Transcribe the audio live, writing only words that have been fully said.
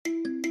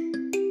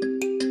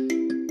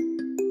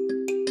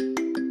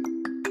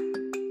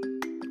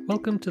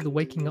Welcome to the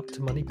Waking Up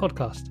to Money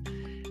podcast.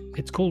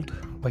 It's called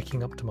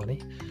Waking Up to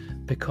Money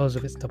because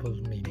of its double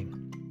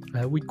meaning.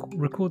 We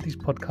record these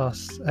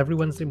podcasts every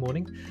Wednesday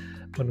morning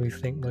when we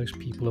think most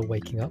people are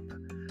waking up.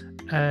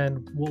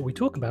 And what we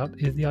talk about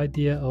is the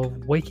idea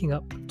of waking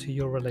up to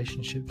your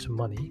relationship to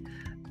money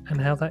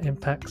and how that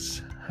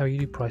impacts how you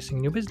do pricing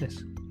in your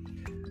business.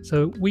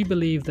 So we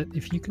believe that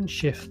if you can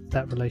shift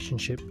that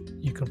relationship,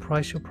 you can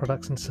price your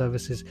products and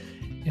services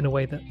in a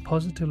way that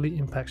positively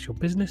impacts your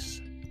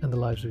business and the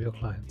lives of your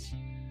clients.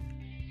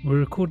 We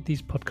record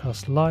these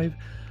podcasts live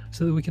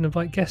so that we can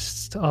invite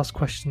guests to ask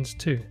questions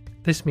too.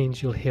 This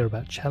means you'll hear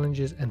about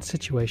challenges and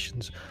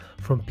situations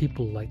from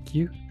people like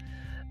you,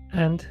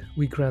 and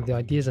we ground the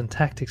ideas and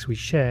tactics we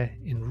share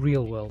in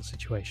real-world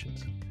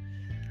situations.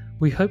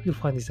 We hope you'll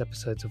find these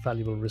episodes a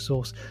valuable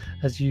resource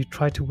as you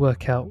try to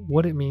work out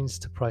what it means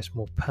to price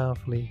more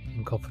powerfully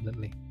and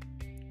confidently.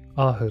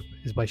 Our hope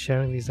is by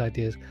sharing these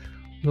ideas,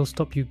 we'll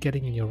stop you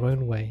getting in your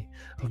own way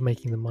of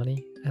making the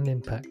money and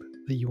impact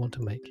that you want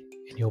to make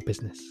in your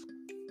business.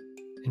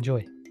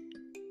 Enjoy.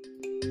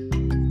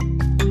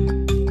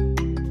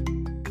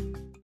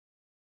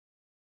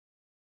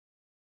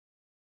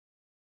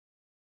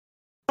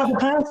 Other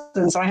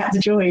person, so I had to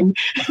join.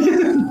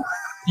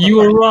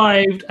 You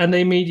arrived and they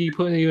immediately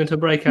put you into a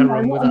breakout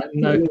room without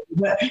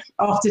But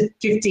after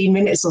 15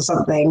 minutes or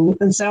something,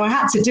 and so I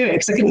had to do it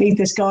because I couldn't leave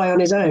this guy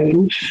on his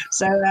own.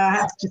 So I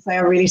had to just say,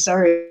 "I'm really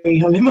sorry,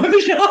 I'm in my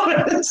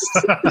pajamas."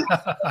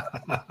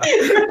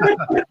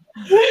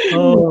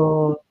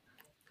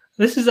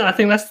 I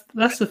think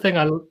that's the thing.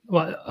 I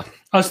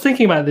was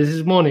thinking about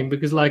this morning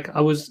because I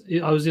was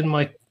in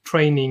my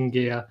training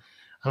gear.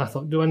 And I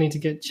thought, do I need to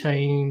get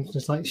changed?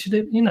 It's like,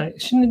 shouldn't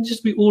it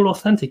just be all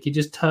authentic? You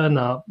just turn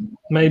up,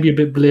 maybe a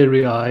bit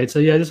bleary-eyed. So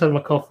yeah, I just had my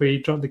coffee,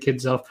 dropped the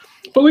kids off.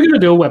 But we're going to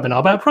do a webinar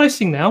about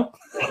pricing now.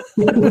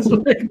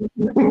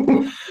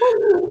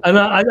 And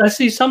I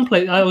see some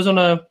place. I was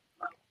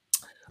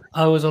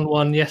on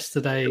one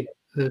yesterday.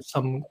 There's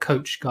some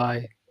coach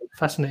guy,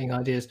 fascinating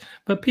ideas.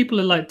 But people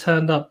are like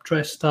turned up,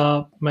 dressed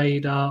up,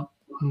 made up,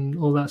 and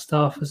all that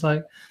stuff. It's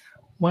like,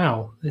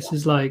 wow, this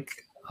is like.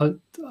 I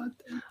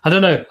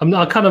don't know.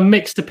 I kind of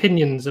mixed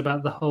opinions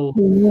about the whole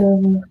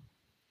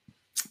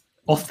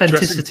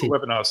authenticity.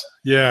 Webinars,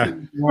 yeah.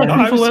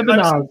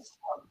 Webinars.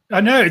 I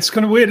know it's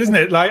kind of weird, isn't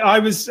it? Like I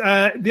was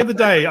the other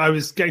day, I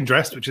was getting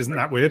dressed, which isn't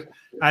that weird,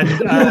 and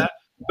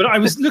but I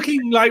was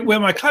looking like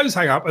where my clothes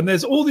hang up, and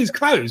there's all these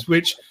clothes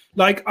which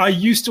like I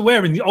used to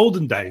wear in the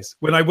olden days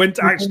when I went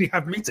to actually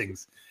have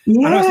meetings.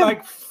 Yeah. And I was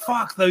like,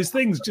 fuck, those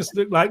things just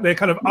look like they're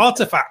kind of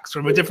artifacts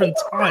from a different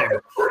time.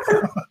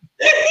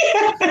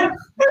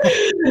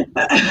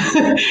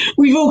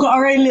 We've all got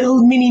our own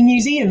little mini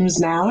museums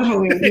now,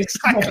 haven't we?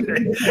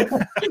 Exactly.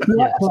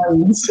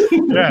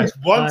 Yes.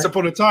 Once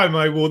upon a time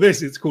I wore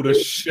this. It's called a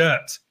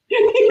shirt.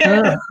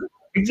 Yeah,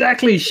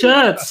 exactly.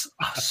 Shirts.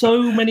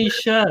 So many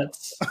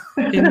shirts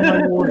in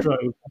my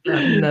wardrobe that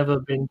have never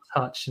been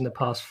touched in the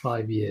past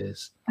 5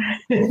 years.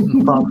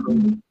 Apart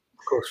from,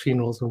 of course,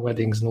 funerals and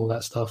weddings and all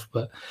that stuff.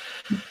 But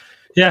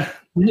yeah,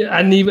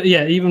 and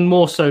even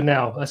more so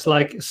now. It's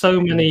like so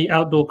many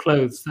outdoor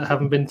clothes that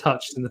haven't been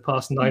touched in the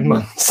past 9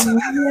 months.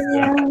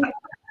 Yeah.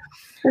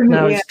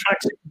 Now it's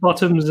tracksuit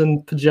bottoms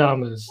and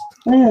pajamas.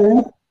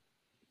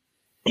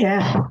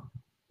 Yeah.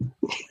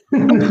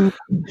 It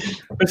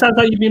sounds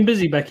like you've been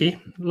busy, Becky.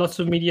 Lots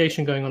of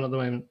mediation going on at the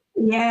moment.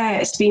 Yeah,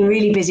 it's been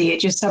really busy. It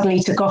just suddenly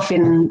took off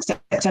in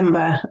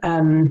September.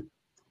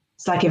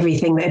 It's like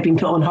everything that had been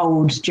put on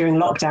hold during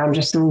lockdown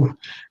just all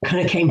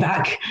kind of came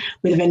back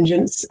with a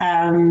vengeance.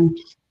 So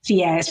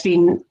yeah, it's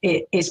been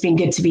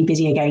good to be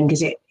busy again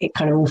because it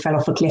kind of all fell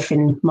off a cliff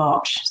in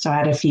March. So I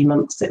had a few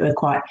months that were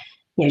quite,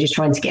 just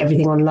trying to get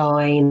everything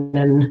online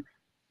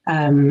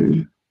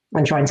and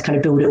trying to kind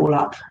of build it all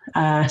up.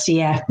 So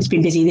yeah, it's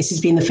been busy. This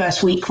has been the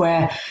first week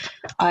where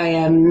I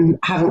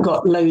haven't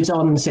got loads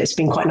on, so it's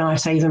been quite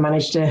nice. I even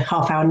managed a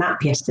half-hour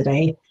nap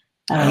yesterday.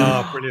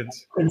 Brilliant.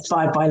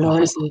 Inspired by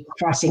Lawrence's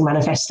pricing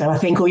manifesto, I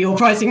think, or your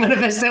pricing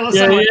manifesto or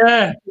something.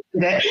 Yeah.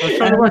 I was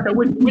trying to work out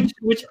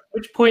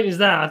which point is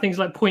that. I think it's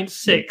like 0.6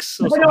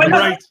 or something.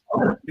 Number 8.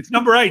 It's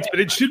number 8,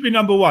 but it should be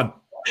number 1.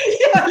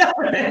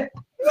 Yeah,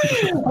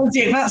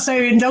 obviously, that's so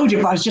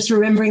indulgent, but I was just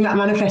remembering that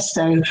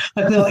manifesto.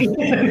 I thought,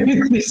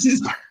 this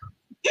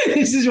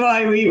is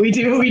why we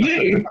do what we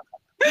do.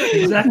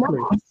 Exactly.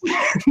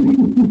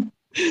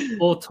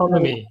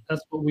 Autonomy,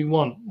 that's what we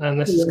want,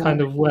 and this is kind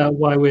of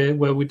why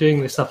we're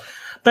doing this stuff.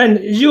 Ben,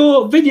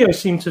 your video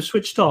seemed to have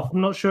switched off. I'm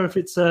not sure if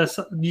it's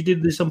you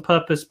did this on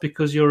purpose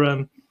because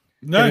you're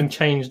getting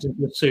changed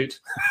into a suit.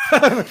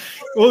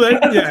 Well, then,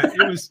 yeah,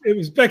 it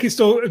was Becky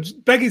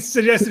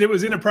suggested it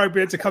was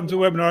inappropriate to come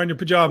to a webinar in your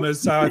pajamas,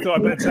 so I thought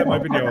I'd better take my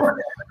video off.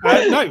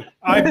 No,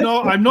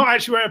 I'm not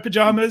actually wearing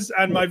pajamas,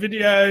 and my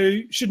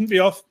video shouldn't be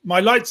off.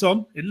 My light's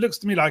on. It looks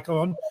to me like I'm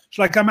on.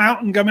 Shall I come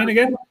out and come in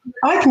again?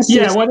 I can see.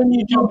 Yeah, why don't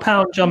you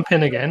jump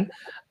in again?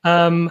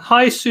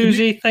 Hi,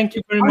 Susie. Thank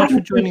you very much for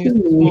joining us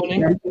this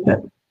morning.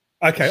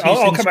 Okay,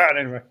 I'll come out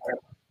anyway.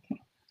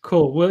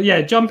 Cool. Well,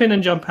 yeah, jump in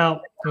and jump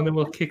out, and then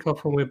we'll kick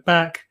off when we're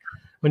back.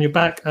 when you're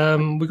back.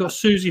 We've got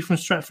Susie from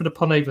Stratford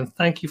upon Avon.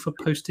 Thank you for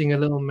posting a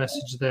little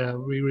message there.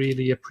 We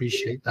really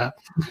appreciate that.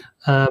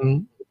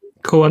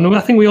 Cool. And I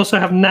think we also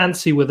have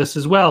Nancy with us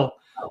as well.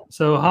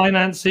 So hi,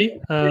 Nancy.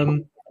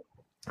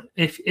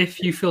 If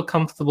you feel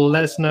comfortable,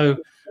 let us know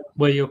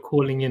where you're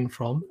calling in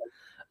from.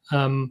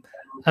 And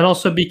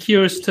also be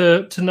curious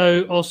to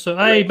know also,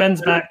 hey,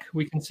 Ben's back.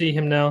 We can see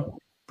him now.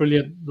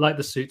 Brilliant. Like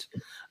the suit.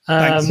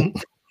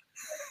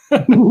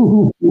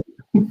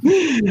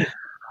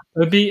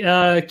 I'd be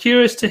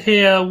curious to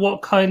hear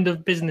what kind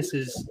of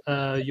businesses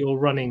you're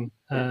running,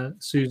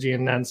 Susie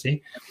and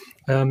Nancy.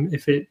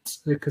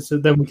 Because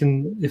then we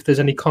can, if there's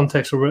any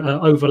context or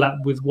overlap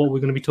with what we're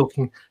going to be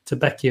talking to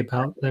Becky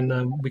about,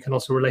 then we can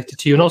also relate it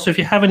to you. And also, if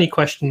you have any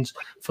questions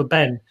for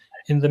Ben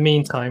in the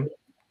meantime,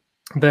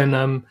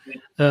 then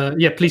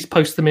please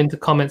post them into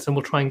comments, and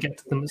we'll try and get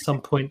to them at some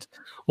point.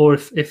 Or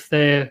if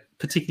they're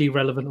particularly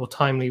relevant or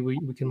timely, we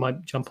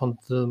might jump onto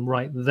them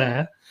right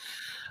there.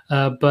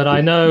 But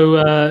I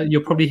know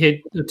you're probably here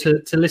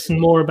to listen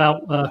more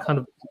about kind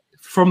of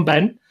from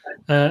Ben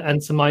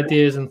and some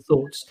ideas and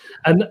thoughts.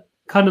 And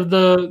kind of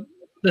the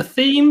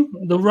theme,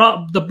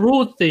 the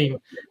broad theme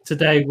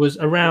today was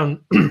around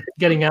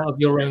getting out of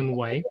your own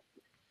way.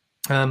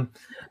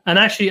 And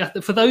actually,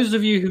 for those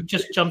of you who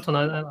just jumped on,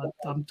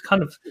 I'm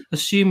kind of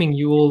assuming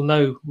you all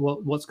know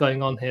what's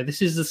going on here.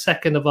 This is the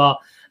second of our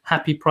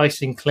happy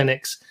pricing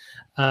clinics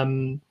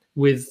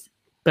with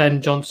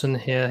Ben Johnson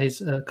here. He's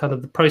kind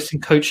of the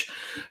pricing coach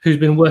who's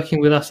been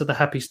working with us at the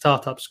Happy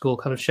Startup School,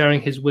 kind of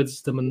sharing his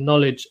wisdom and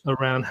knowledge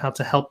around how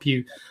to help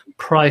you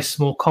price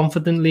more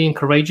confidently and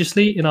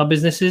courageously in our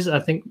businesses. I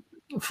think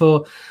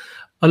for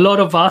a lot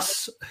of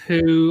us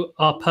who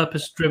are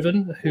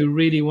purpose-driven, who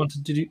really want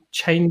to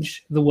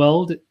change the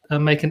world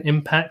and make an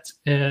impact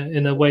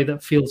in a way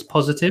that feels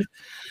positive,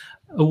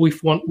 we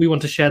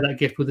want to share that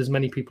gift with as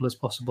many people as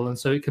possible. And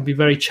so it can be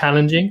very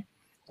challenging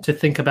to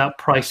think about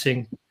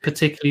pricing,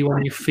 particularly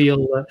when you feel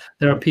that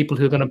there are people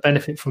who are going to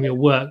benefit from your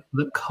work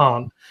that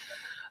can't.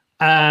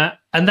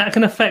 And that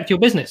can affect your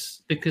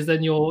business, because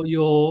then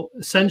you're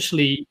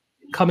essentially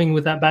coming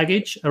with that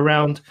baggage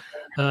around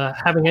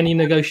having any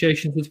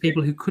negotiations with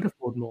people who could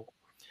afford more.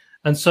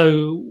 And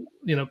so,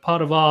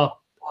 part of our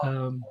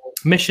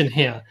mission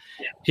here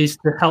is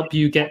to help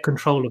you get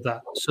control of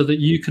that, so that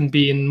you can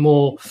be in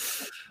more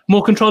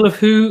control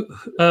of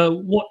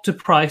what to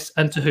price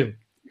and to whom.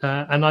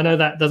 And I know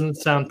that doesn't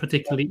sound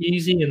particularly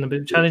easy and a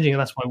bit challenging, and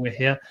that's why we're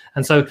here.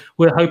 And so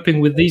we're hoping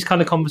with these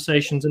kind of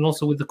conversations, and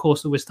also with the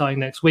course that we're starting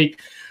next week,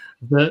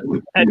 that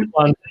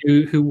anyone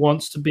who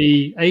wants to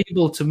be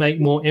able to make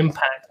more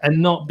impact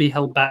and not be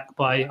held back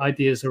by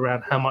ideas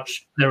around how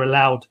much they're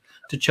allowed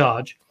to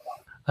charge,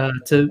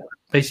 to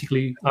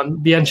basically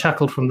be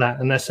unshackled from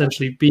that and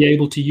essentially be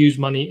able to use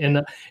money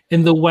in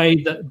the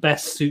way that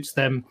best suits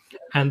them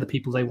and the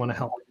people they want to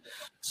help.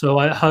 So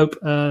I hope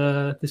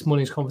this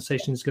morning's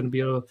conversation is going to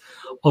be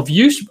of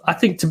use. I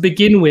think to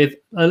begin with,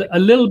 a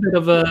little bit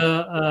of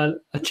a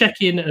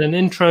check-in and an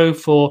intro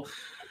for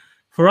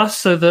us,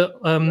 so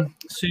that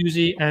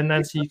Susie and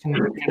Nancy, you can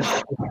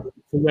get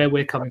where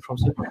we're coming from.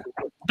 So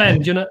Ben,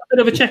 do you know, a bit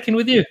of a check-in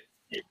with you?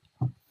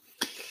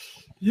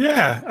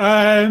 Yeah,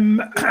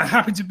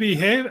 happy to be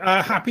here.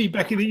 Happy,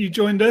 Becky, that you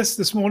joined us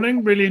this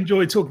morning. Really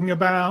enjoyed talking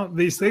about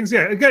these things.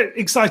 Yeah, I get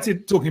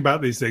excited talking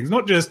about these things,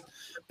 not just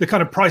the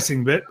kind of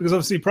pricing bit, because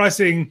obviously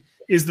pricing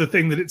is the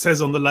thing that it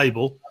says on the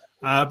label.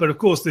 But of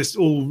course, this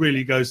all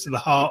really goes to the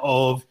heart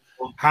of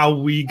how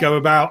we go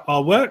about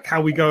our work,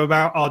 how we go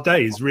about our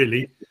days,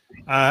 really.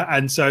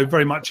 And so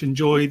very much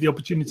enjoy the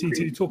opportunity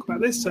to talk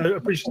about this. So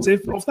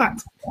appreciative of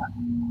that.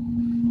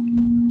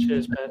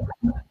 Cheers, Ben.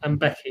 And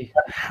Becky,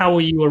 how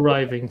are you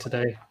arriving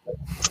today?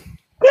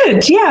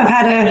 Good.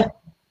 Yeah,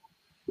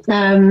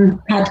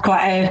 I've had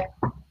quite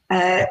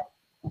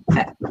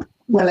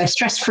a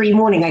stress-free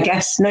morning, I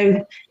guess.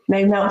 No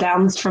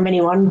meltdowns from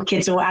anyone,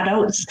 kids or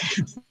adults.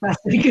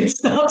 That's a good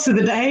start to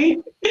the day.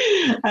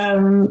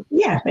 And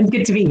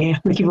good to be here.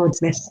 Looking forward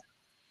to this.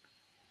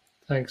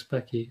 Thanks,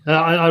 Becky.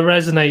 I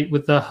resonate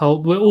with the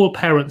whole. We're all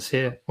parents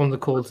here on the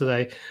call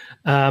today,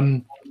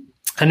 and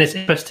it's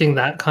interesting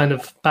that kind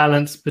of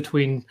balance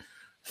between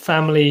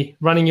family,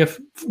 running your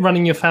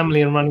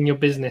family and running your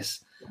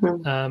business,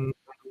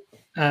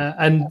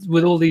 and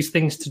with all these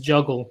things to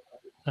juggle.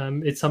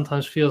 It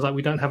sometimes feels like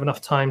we don't have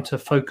enough time to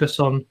focus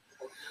on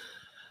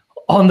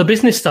the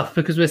business stuff,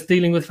 because we're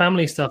dealing with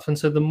family stuff. And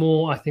so the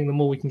more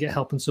we can get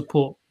help and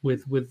support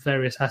with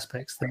various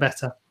aspects, the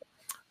better.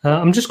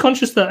 I'm just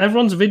conscious that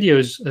everyone's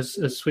videos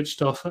has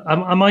switched off.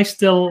 Am I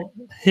still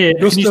here?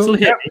 Can you still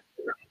hear me?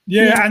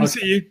 Yeah, and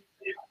see you.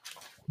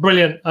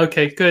 Brilliant.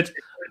 Okay, good.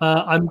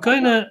 I'm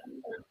going to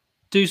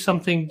do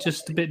something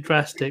just a bit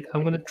drastic.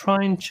 I'm going to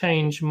try and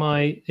change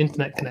my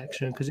internet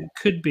connection, because it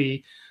could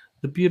be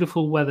the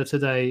beautiful weather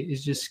today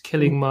is just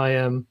killing my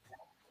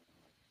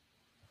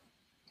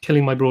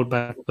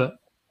broadband. But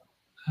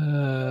all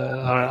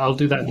right, I'll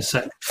do that in a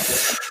sec.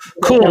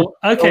 Cool.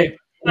 Okay.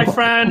 Hi,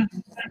 Fran.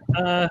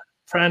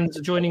 Fran's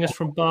joining us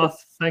from Bath.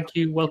 Thank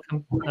you.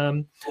 Welcome.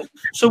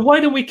 So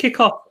why don't we kick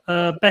off,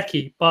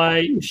 Becky,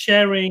 by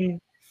sharing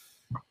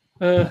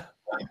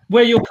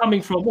where you're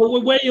coming from,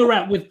 or where you're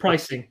at with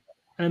pricing,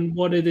 and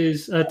what it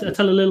is.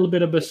 Tell a little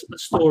bit of a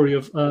story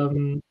of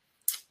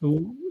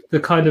the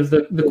kind of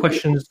the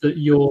questions that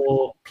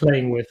you're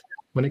playing with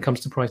when it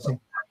comes to pricing.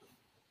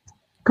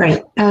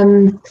 Great.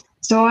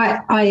 So I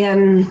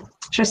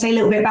should I say a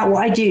little bit about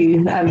what I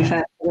do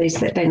for those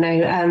that don't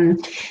know?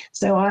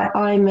 So I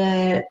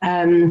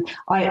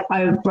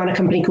run a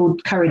company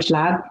called Courage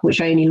Lab,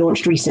 which I only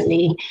launched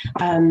recently.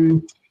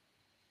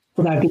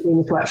 Although I've been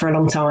doing this work for a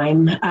long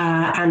time.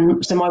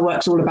 And so my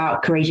work's all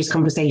about courageous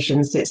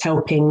conversations. So it's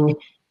helping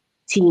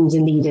teams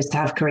and leaders to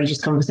have courageous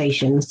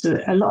conversations. So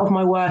a lot of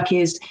my work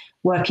is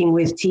working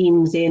with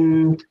teams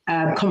in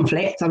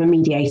conflict. I'm a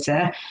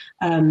mediator.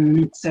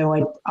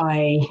 So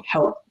I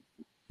help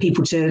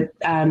people to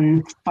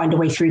find a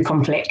way through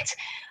conflict.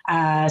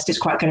 So it's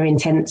quite kind of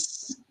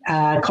intense,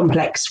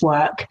 complex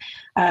work.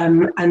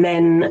 And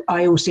then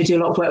I also do a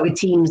lot of work with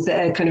teams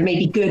that are kind of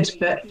maybe good,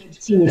 but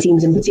senior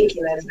teams in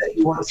particular that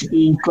you want to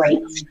be great,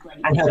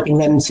 and helping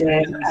them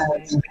to.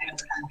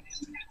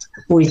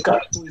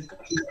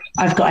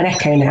 I've got an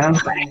echo now.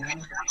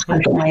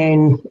 I've got my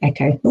own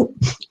echo. Oh.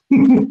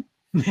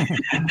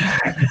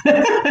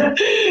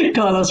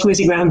 Carlos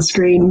whizzing around the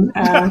screen.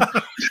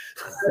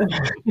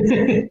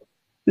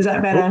 Is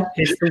that better?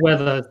 It's the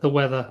weather. It's the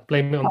weather.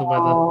 Blame it on the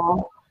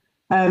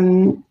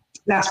weather.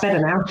 That's better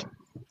now.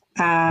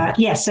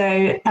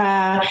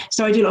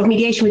 So I do a lot of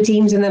mediation with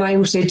teams, and then I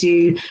also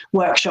do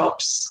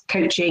workshops,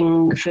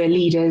 coaching for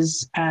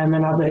leaders and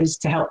others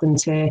to help them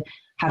to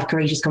have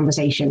courageous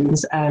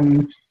conversations,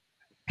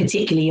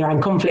 particularly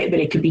around conflict, but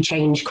it could be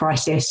change,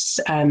 crisis,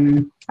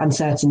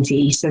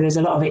 uncertainty. So there's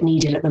a lot of it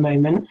needed at the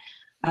moment.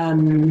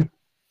 And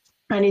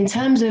in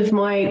terms of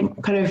my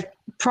kind of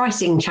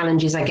pricing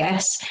challenges, I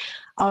guess,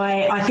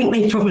 I think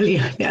they probably,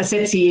 I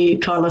said to you,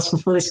 Carlos,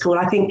 before this call,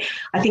 I think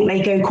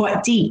they go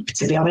quite deep,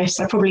 to be honest.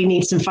 I probably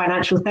need some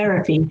financial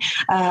therapy.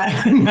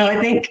 No, I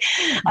think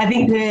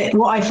that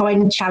what I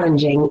find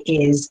challenging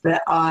is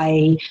that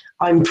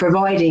I'm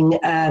providing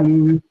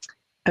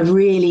a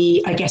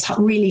really, I guess,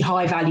 really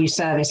high value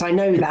service. I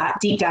know that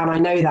deep down, I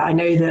know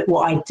that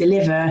what I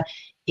deliver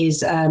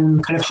is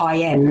kind of high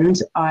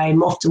end.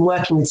 I'm often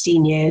working with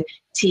senior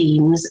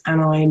teams,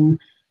 and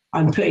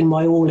I'm putting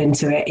my all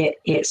into it.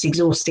 It's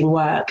exhausting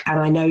work, and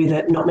I know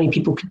that not many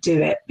people could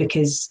do it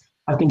because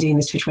I've been doing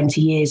this for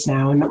 20 years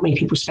now, and not many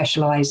people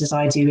specialise as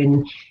I do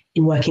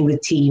in working with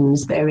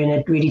teams that are in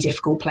a really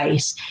difficult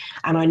place.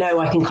 And I know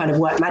I can kind of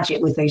work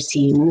magic with those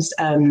teams,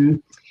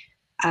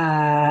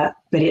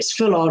 but it's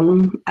full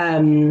on,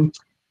 and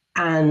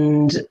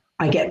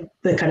I get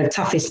the kind of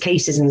toughest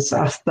cases and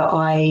stuff. But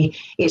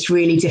it's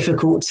really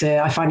difficult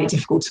I find it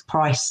difficult to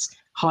price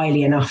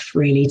highly enough,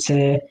 really,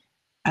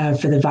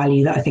 for the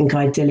value that I think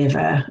I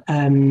deliver.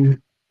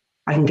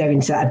 I can go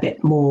into that a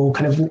bit more,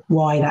 kind of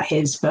why that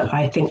is, but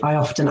I think I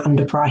often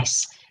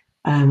underprice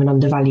and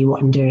undervalue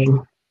what I'm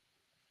doing.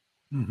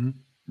 Mm-hmm.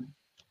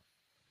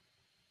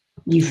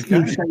 You've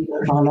frozen,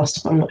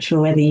 Carlos. I'm not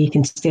sure whether you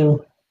can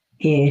still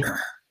hear.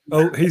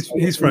 Oh,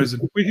 he's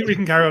frozen. We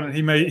can carry on, and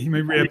he may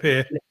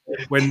reappear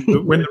when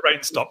the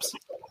rain stops.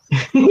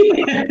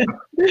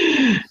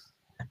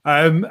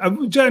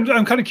 James,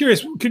 I'm kind of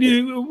curious.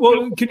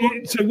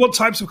 So what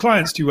types of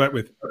clients do you work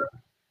with?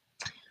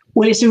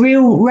 Well, it's a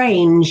real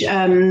range,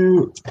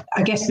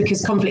 I guess,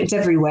 because conflict's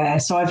everywhere.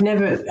 So I've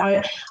never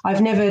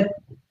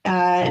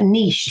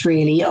niched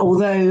really.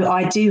 Although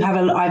I do have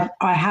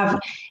I have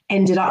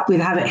ended up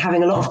with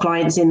having a lot of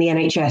clients in the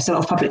NHS, a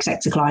lot of public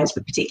sector clients,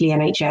 but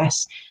particularly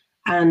NHS.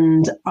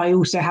 And I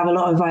also have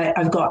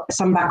I've got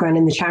some background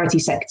in the charity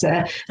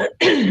sector,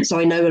 so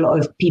I know a lot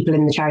of people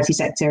in the charity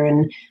sector,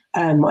 and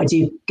I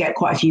do get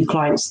quite a few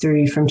clients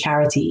through from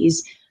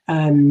charities,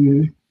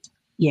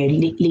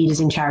 leaders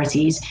in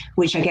charities,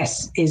 which I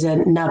guess is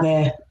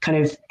another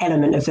kind of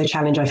element of the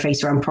challenge I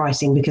face around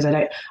pricing, because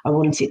I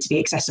want it to be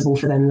accessible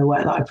for them, the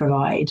work that I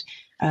provide,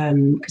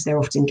 because they're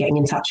often getting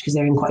in touch because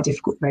they're in quite a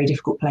very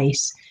difficult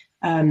place.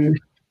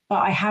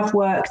 But I have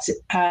worked,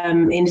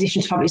 in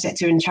addition to public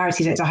sector and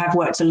charity sector, I have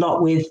worked a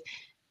lot with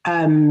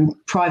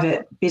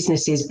private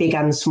businesses, big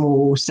and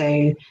small.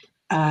 So,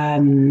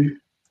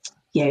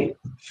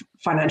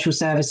 financial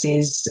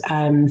services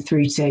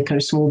through to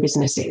kind of small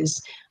businesses.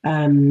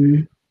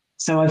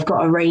 So I've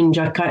got a range.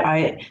 Although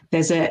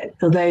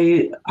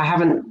I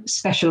haven't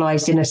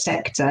specialised in a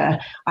sector,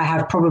 I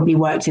have probably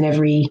worked in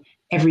every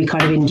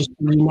kind of industry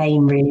you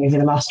name really over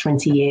the last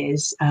 20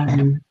 years.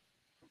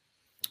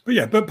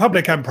 But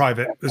public and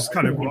private is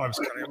kind of what I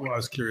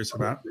was curious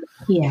about.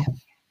 Yeah.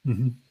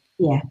 Mm-hmm.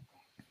 Yeah.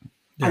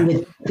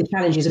 And the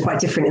challenges are quite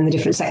different in the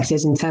different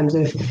sectors in terms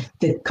of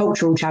the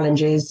cultural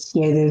challenges.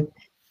 The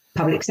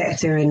public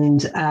sector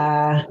and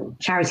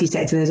charity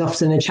sector, there's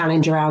often a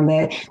challenge around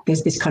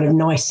there's this kind of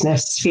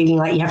niceness, feeling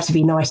like you have to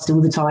be nice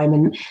all the time,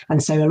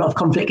 and so a lot of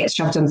conflict gets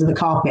shoved under the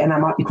carpet, and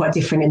that might be quite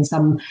different in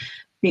some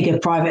bigger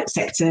private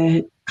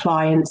sector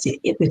clients.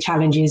 The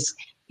challenge is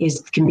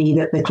can be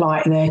that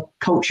the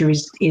culture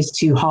is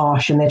too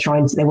harsh, and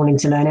they're wanting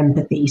to learn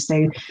empathy.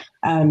 So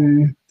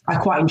I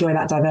quite enjoy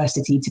that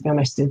diversity, to be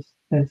honest, of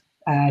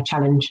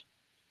challenge.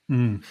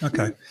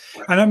 Okay.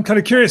 And I'm kind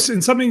of curious,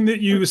 in something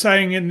that you were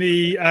saying in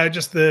the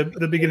just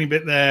the beginning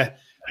bit there,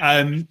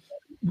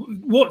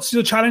 what's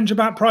your challenge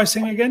about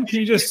pricing again? Can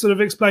you just sort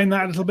of explain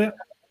that a little bit?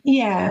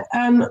 Yeah.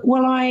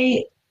 Well,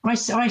 I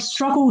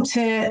struggle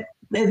to.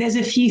 There's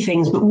a few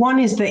things, but one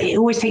is that it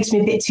always takes me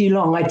a bit too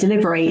long. I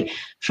deliberate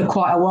for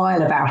quite a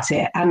while about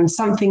it, and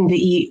something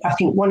that I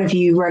think one of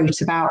you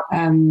wrote about.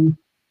 I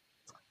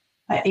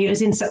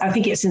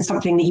think it's in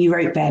something that you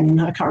wrote, Ben.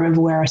 I can't remember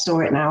where I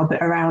saw it now,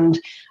 but around.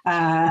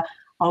 I'll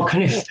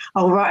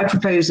write a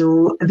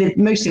proposal.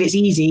 Most of it's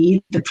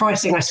easy. The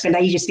pricing, I spend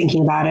ages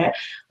thinking about it.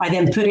 I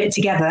then put it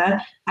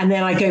together, and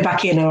then I go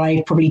back in and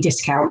I probably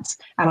discount,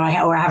 and I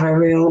have a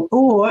real.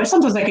 Or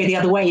sometimes I go the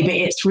other way, but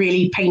it's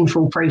really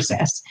painful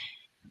process.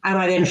 And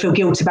I then feel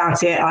guilt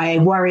about it. I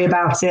worry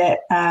about it.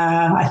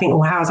 I think,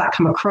 well, how's that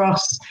come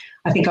across?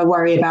 I think I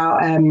worry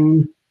about,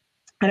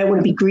 I don't want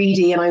to be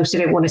greedy, and I also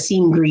don't want to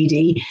seem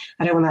greedy.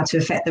 I don't want that to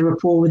affect the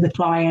rapport with the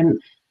client.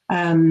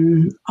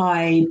 But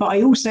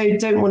I also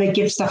don't want to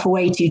give stuff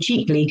away too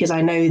cheaply, because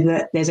I know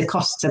that there's a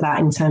cost to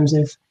that in terms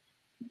of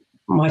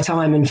my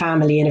time and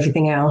family and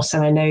everything else.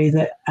 And I know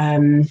that,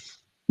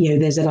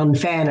 there's an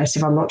unfairness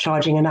if I'm not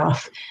charging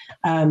enough.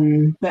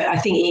 But I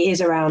think it is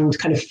around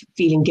kind of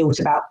feeling guilt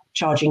about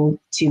charging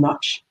too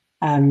much.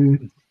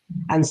 And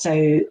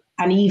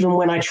even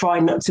when I try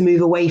not to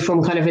move away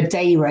from kind of a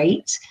day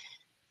rate,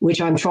 which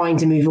I'm trying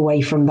to move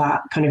away from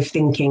that kind of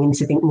thinking and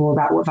to think more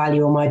about what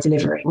value am I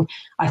delivering,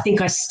 I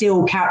think I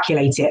still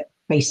calculate it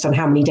based on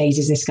how many days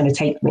is this going to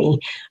take me.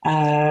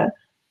 And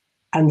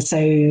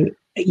so,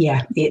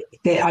 yeah,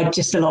 I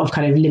just a lot of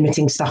kind of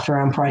limiting stuff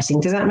around pricing.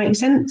 Does that make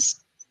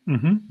sense?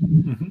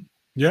 Mm-hmm. Mm-hmm.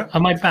 Yeah.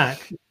 Am I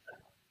back?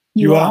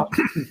 You are.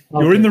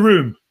 You're okay. In the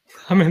room.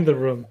 I'm in the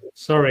room.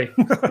 Sorry.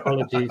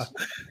 Apologies.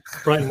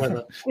 Brighton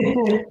weather.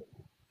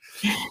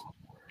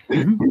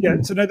 Yeah.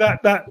 So no,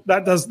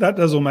 that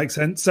does all make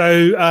sense.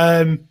 So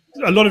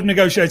a lot of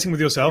negotiating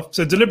with yourself.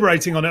 So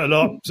deliberating on it a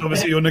lot. So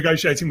obviously you're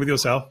negotiating with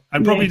yourself,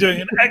 and probably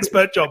doing an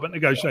expert job at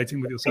negotiating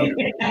with yourself.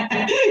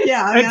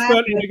 Yeah.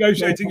 Expertly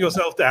negotiating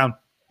yourself down.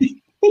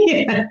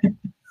 Yeah.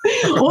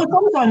 Or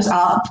sometimes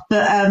up,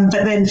 but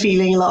then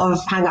feeling a lot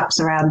of hang-ups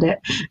around it.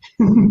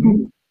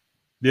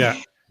 Yeah.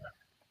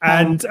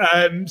 And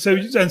so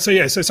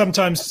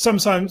sometimes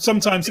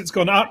it's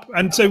gone up.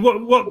 And so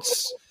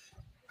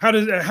how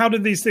do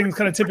these things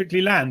kind of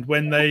typically land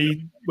when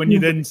you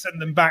then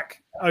send them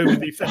back over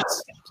the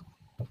fence?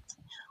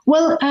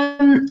 Well,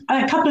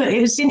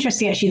 it was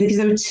interesting actually, because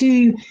there were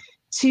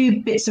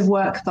two bits of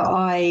work that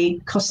I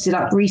costed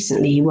up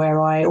recently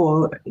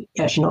or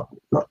actually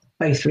not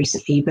both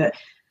recently, but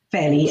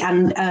fairly.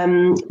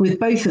 And with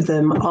both of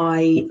them,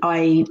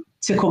 I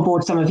took on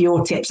board some of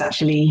your tips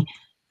actually,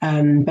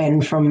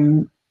 Ben,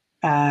 from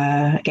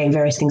again,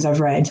 various things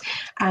I've read.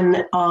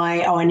 And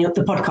I knew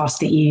the podcast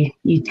that you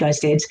guys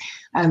did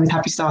with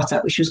Happy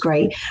Startup, which was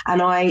great.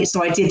 And I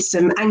did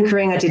some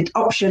anchoring, I did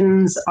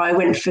options, I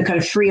went for kind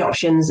of 3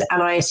 options,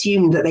 and I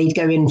assumed that they'd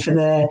go in for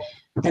the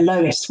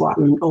lowest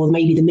one or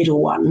maybe the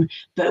middle one.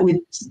 But with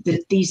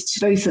these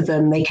both of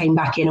them, they came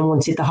back in and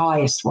wanted the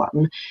highest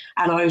one.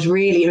 And I was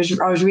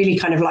really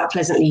kind of like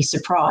pleasantly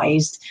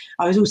surprised.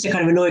 I was also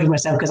kind of annoyed with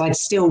myself because it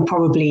still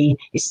probably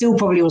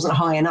wasn't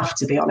high enough,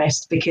 to be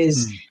honest,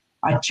 because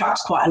I chucked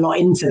quite a lot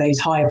into those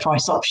higher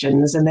price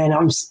options, and then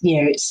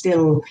it's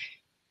still,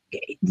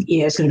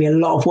 it's going to be a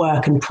lot of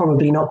work and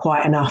probably not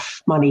quite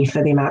enough money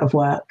for the amount of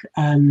work.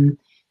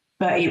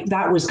 But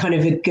that was kind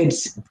of a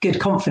good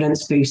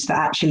confidence boost that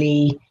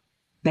actually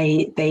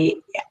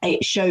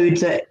it showed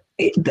that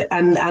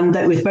and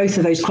that with both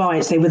of those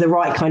clients, they were the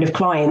right kind of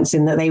clients,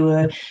 in that they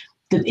were,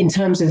 in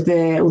terms of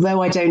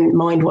although I don't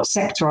mind what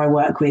sector I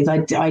work with, I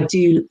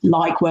do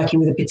like working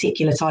with a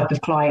particular type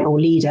of client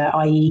or leader,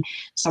 i.e.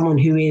 someone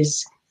who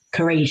is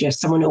courageous,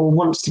 someone who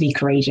wants to be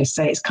courageous.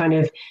 So it's kind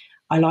of,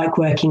 I like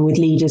working with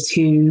leaders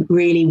who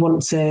really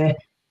want to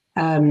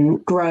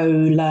grow,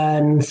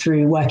 learn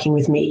through working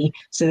with me.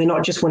 So they're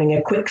not just wanting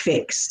a quick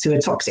fix to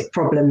a toxic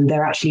problem.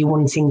 They're actually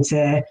wanting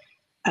to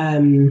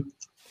learn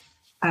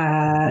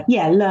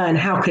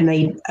how can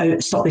they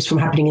stop this from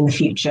happening in the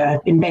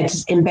future,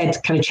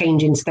 embed kind of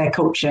change into their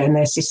culture and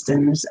their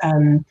systems,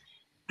 and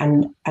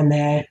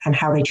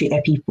how they treat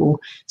their people.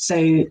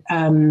 So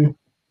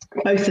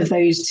both of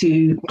those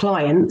 2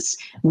 clients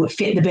would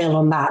fit the bill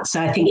on that.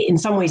 So I think in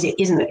some ways it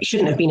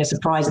shouldn't have been a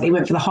surprise that they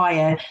went for the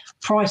higher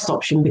priced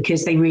option,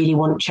 because they really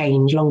want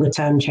change, longer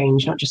term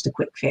change, not just a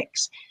quick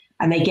fix.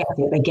 And they get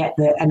it. They get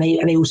that, and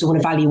they also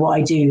want to value what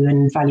I do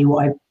and value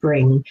what I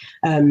bring.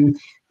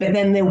 But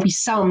then there'll be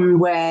some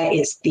where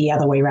it's the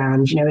other way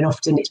around, and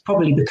often it's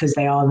probably because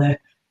they are the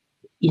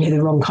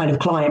wrong kind of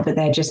client, but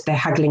they're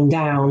haggling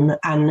down.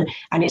 And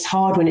it's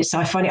hard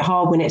I find it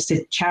hard when it's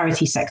a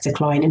charity sector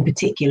client in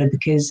particular,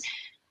 because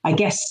I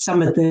guess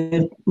some of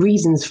the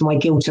reasons for my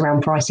guilt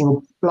around pricing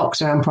or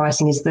blocks around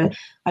pricing is that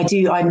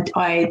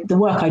the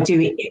work I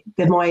do,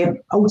 my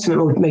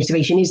ultimate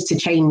motivation is to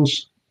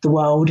change the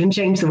world and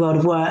change the world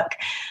of work,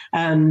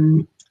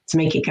 to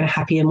make it kind of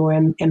happier, more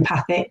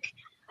empathic.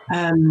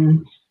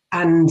 And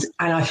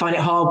I find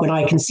it hard when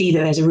I can see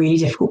that there's a really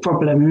difficult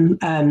problem,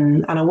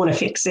 and I want to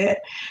fix it.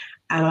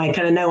 And I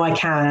kind of know I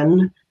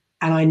can,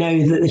 and I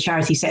know that the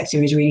charity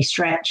sector is really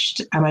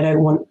stretched, and I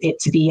don't want it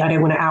to be. I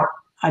don't want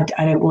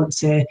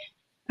to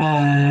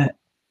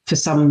for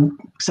some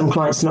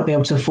clients to not be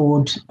able to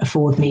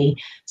afford me.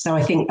 So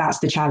I think that's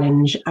the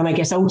challenge. And I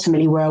guess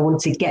ultimately where I want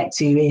to get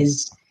to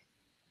is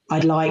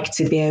I'd like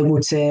to be able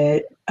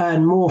to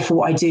earn more for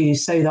what I do,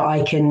 so that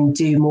I can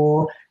do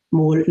more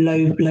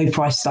low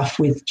price stuff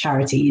with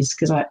charities,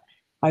 because I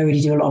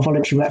already do a lot of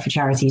voluntary work for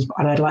charities,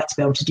 and I'd like to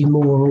be able to do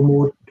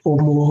more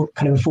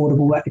kind of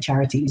affordable work for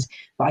charities.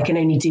 But I can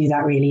only do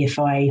that really if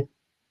I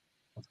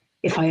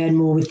earn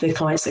more with the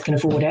clients that can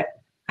afford it.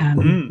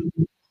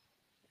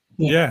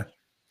 Yeah.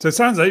 So it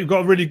sounds like you've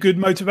got a really good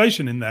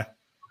motivation in there.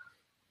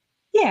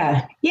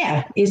 Yeah.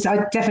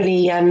 I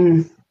definitely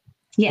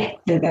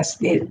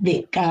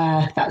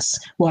that's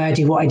why I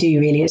do what I do.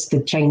 Really, it's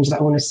the change that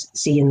I want to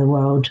see in the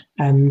world.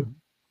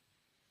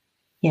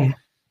 Yeah.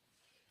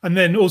 And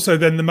then also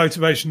the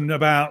motivation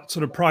about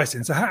sort of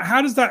pricing. So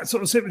how does that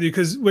sort of sit with you?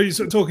 Because when you're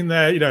sort of talking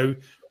there,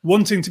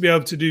 wanting to be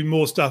able to do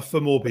more stuff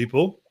for more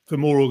people, for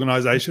more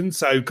organizations.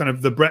 So kind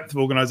of the breadth of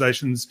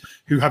organizations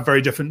who have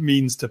very different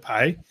means to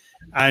pay,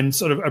 and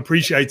sort of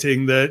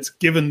appreciating that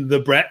given the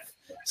breadth,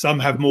 some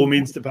have more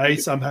means to pay,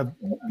 some have,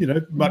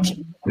 much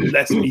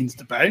less means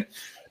to pay.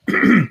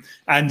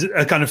 And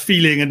a kind of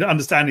feeling and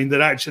understanding that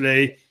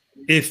actually,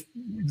 if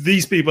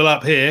these people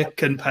up here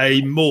can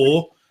pay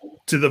more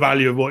to the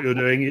value of what you're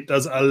doing, it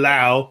does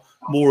allow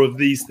more of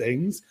these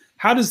things.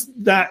 How does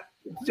that,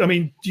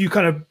 do you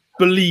kind of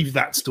believe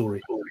that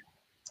story?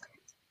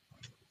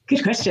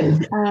 Good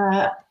question.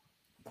 I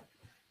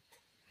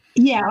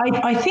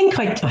think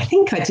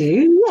I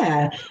do.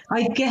 Yeah,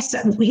 I guess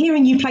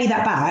hearing you play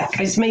that back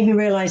has made me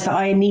realise that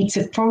I need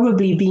to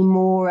probably be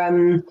more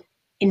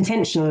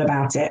intentional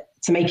about it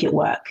to make it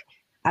work.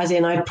 As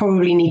in, I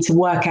probably need to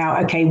work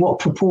out, okay, what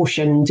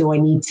proportion do I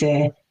need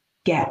to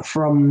get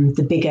from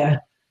the bigger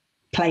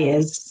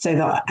players, so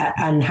that,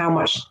 and how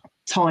much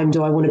time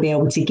do I want to be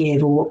able to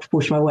give, or what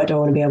proportion of my work do I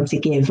want to be able to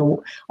give,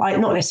 or I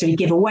not necessarily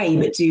give away,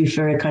 but do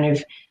for a kind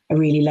of a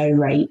really low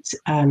rate.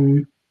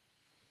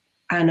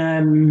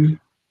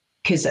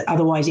 Because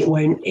otherwise it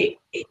won't.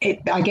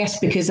 I guess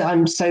because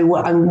I'm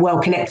well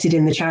connected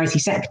in the charity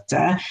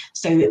sector,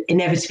 so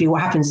inevitably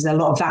what happens is a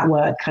lot of that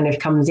work kind of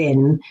comes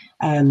in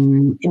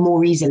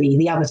more easily.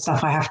 The other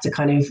stuff I have to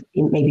kind of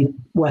maybe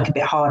work a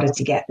bit harder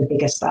to get the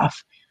bigger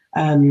stuff,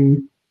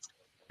 and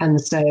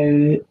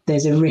so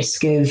there's a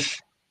risk of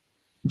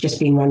just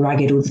being run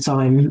ragged all the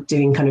time,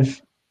 doing kind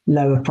of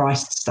lower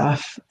priced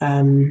stuff.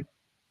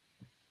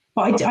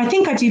 But I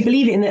think I do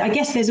believe it. In that, I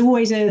guess there's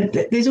always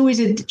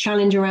a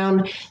challenge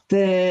around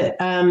the,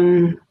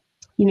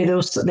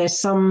 there's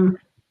some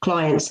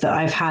clients that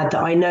I've had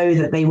that I know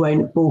that they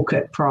won't balk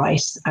at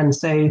price, and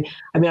so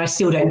I probably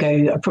still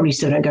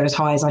don't go as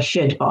high as I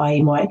should, but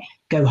I might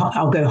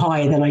I'll go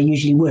higher than I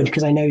usually would,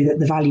 because I know that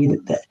the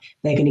value that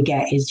they're going to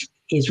get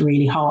is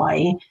really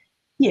high.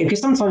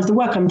 Because sometimes the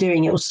work I'm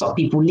doing, it will stop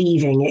people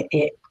leaving.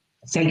 It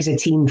takes a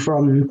team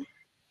from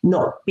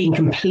not being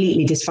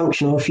completely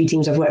dysfunctional. A few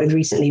teams I've worked with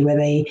recently where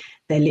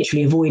they're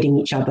literally avoiding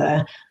each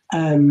other,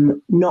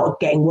 not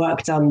getting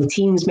work done. The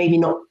teams maybe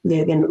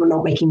they're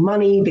not making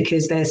money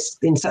because they're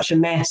in such a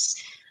mess,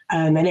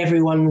 and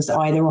everyone's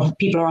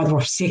people are either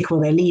off sick or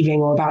they're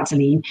leaving or about to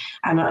leave.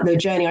 And the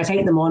journey I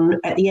take them on,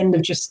 at the end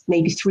of just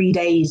maybe 3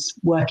 days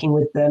working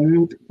with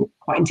them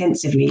quite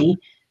intensively,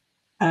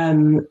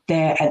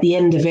 they're at the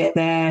end of it,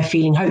 they're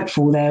feeling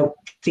hopeful. They're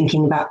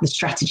thinking about the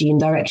strategy and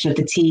direction of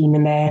the team,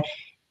 and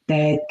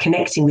they're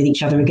connecting with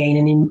each other again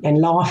and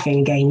laughing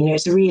again.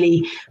 It's a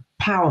really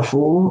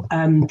powerful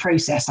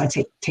process I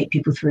take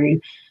people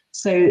through.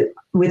 So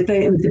with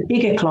the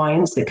bigger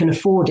clients that can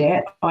afford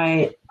it,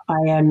 I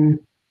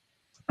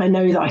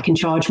know that I can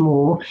charge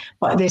more,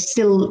 but there's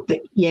still,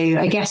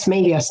 I guess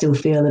maybe I still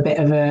feel a bit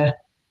of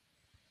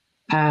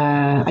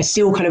I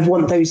still kind of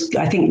want those.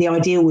 I think the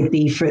ideal would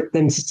be for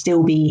them to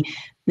still be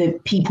the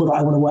people that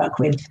I want to work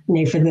with,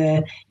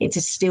 for it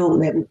to still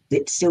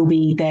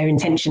be their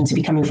intention to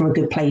be coming from a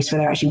good place where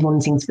they're actually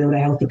wanting to build a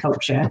healthy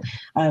culture.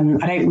 I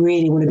don't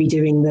really want to be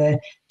doing the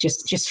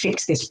just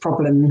fix this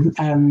problem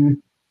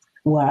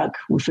work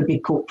for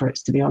big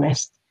corporates, to be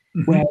honest,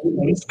 where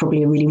it's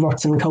probably a really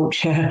rotten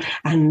culture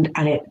and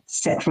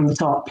it's set from the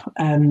top.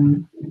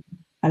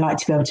 I like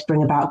to be able to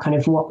bring about kind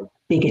of what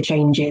bigger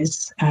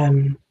changes.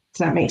 Does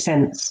that make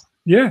sense?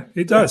 Yeah,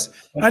 it does.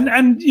 And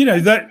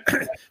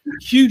that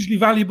hugely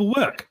valuable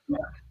work.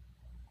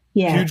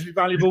 Yeah. Hugely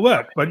valuable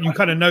work, but you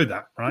kind of know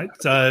that, right?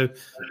 So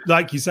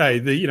like you say,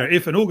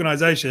 if an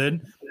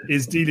organization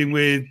is dealing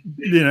with,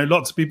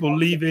 lots of people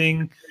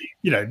leaving.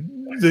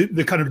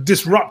 The kind of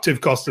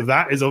disruptive cost of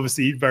that is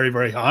obviously very,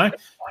 very high.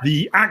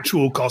 The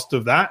actual cost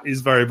of that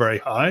is very, very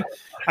high.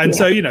 And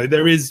so,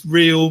 there is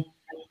real,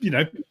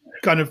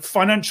 kind of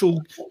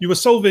financial, you are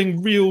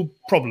solving real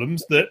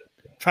problems that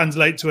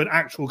translate to an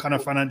actual kind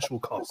of financial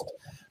cost.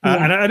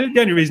 And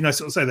the only reason I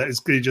sort of say that is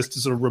clearly just to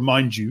sort of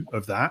remind you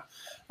of that,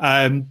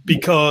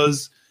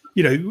 because,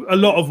 a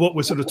lot of what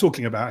we're sort of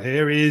talking about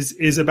here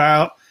is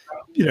about,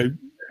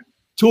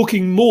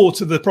 talking more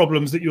to the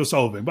problems that you're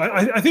solving. But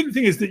I think the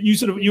thing is that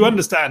you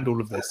understand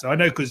all of this. So I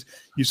know because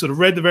you've sort of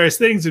read the various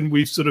things and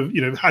we've sort of,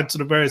 had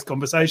sort of various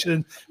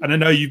conversations, and I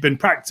know you've been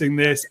practicing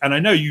this, and I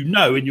know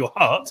in your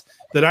heart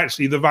that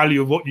actually the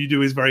value of what you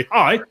do is very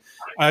high.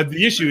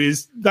 The issue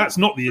is that's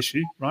not the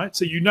issue, right?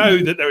 So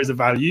that there is a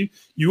value.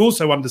 You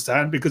also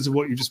understand, because of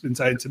what you've just been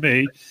saying to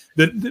me,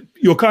 that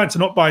your clients are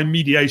not buying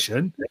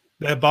mediation.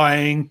 They're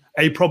buying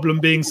a problem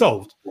being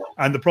solved.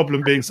 And the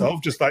problem being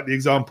solved, just like the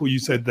example you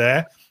said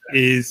there,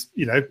 is,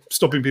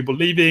 stopping people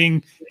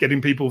leaving,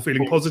 getting people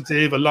feeling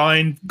positive,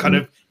 aligned, kind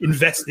of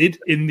invested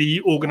in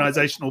the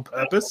organizational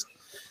purpose.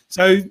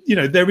 So,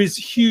 there is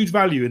huge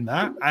value in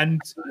that.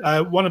 And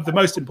one of the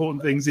most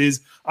important things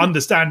is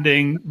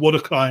understanding what a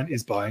client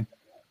is buying.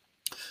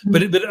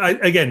 But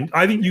I think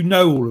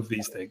all of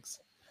these things.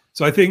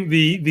 So I think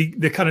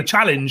the kind of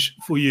challenge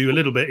for you a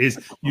little bit is,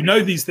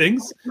 these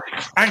things.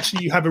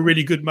 Actually, you have a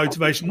really good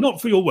motivation,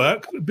 not for your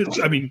work, but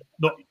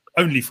not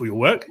only for your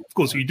work. Of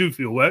course, you do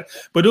for your work,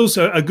 but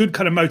also a good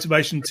kind of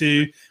motivation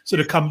to sort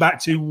of come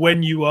back to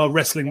when you are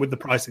wrestling with the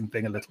pricing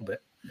thing a little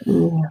bit.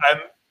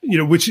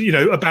 Which,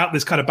 about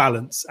this kind of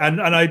balance.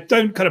 And I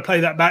don't kind of play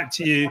that back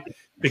to you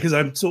because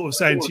I'm sort of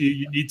saying to you,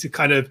 you need to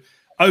kind of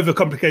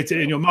overcomplicate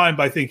it in your mind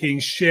by thinking,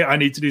 shit, I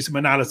need to do some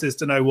analysis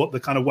to know what the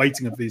kind of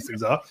weighting of these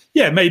things are.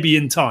 Yeah, maybe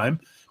in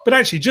time, but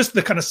actually just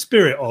the kind of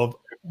spirit of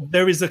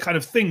there is a kind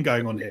of thing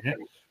going on here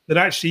that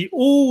actually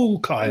all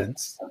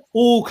clients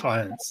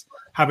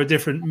have a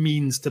different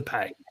means to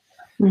pay.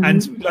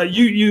 And like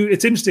you,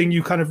 it's interesting,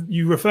 you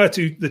refer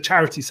to the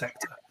charity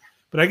sector,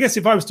 but I guess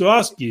if I was to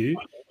ask you,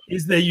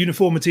 is there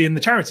uniformity in the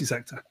charity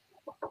sector?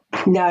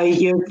 No,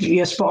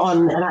 you're spot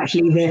on, and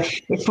actually,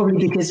 it's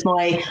probably because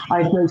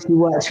I've mostly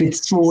worked with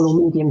small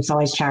or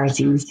medium-sized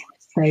charities.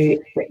 So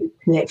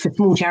for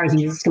small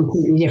charities, it's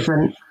completely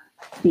different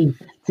to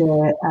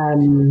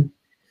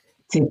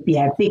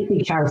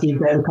big charities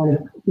that are kind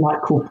of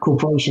like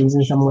corporations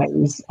in some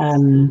ways.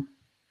 And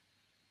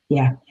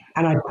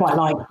I'd quite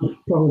like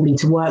probably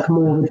to work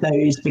more with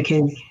those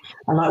because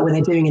I like what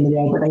they're doing in the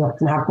world, but they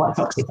often have quite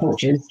toxic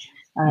cultures.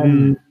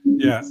 So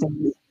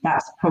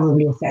that's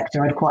probably a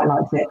sector I'd quite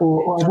like to,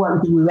 or I've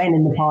worked with the UN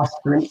in the past,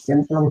 for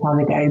instance, a long time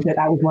ago, but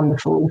that was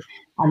wonderful.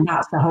 And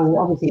that's the whole,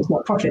 obviously it's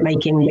not profit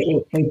making,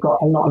 but they've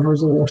got a lot of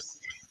resource.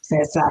 So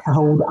that's a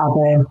whole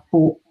other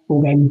ball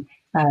game.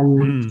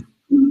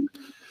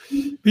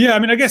 Yeah,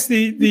 I guess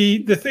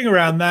the thing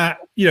around that,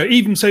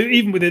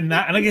 even within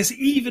that, and I guess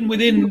even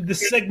within the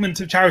segment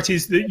of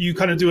charities that you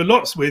kind of do a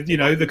lot with,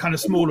 the kind of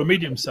small or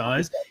medium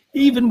size,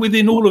 even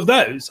within all of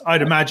those,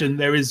 I'd imagine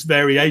there is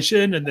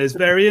variation and there's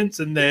variance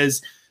and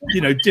there's,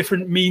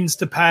 different means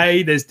to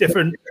pay. There's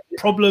different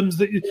problems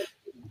that,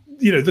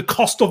 the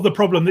cost of the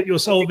problem that you're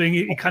solving,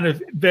 it kind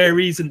of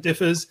varies and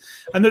differs.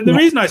 And the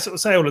reason I sort of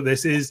say all of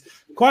this is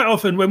quite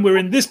often when we're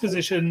in this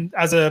position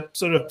as a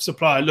sort of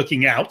supplier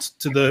looking out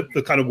to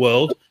the kind of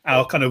world,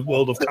 our kind of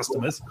world of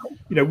customers,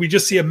 we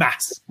just see a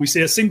mass. We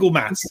see a single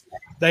mass.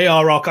 They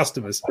are our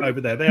customers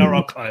over there. They are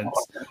our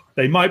clients.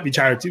 They might be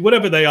charity,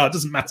 whatever they are, it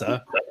doesn't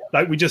matter.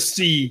 Like we just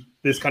see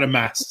this kind of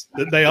mass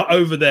that they are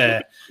over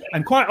there.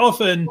 And quite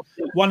often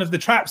one of the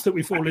traps that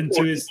we fall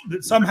into is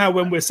that somehow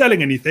when we're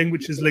selling anything,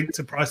 which is linked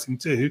to pricing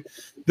too,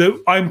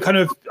 that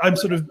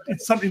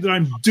it's something that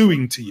I'm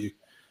doing to you.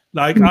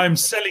 Like I'm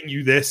selling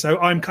you this, so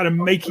I'm kind of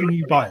making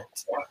you buy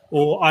it,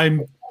 or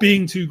I'm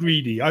being too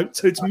greedy.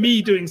 So it's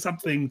me doing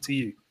something to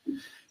you.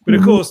 But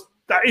of course,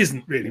 that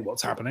isn't really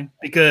what's happening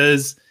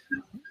because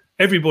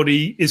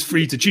everybody is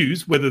free to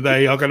choose whether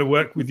they are going to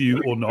work with you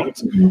or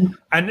not.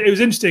 And it was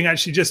interesting,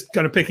 actually, just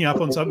kind of picking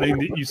up on something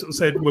that you sort of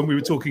said when we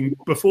were talking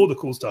before the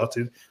call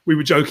started. We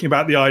were joking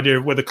about the idea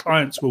of whether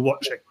clients were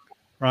watching,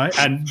 right?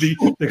 And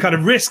the kind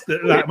of risk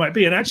that might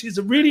be. And actually, it's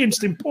a really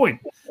interesting point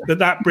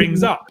that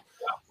brings up.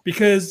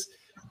 Because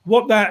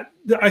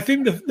I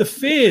think the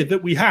fear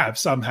that we have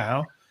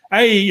somehow,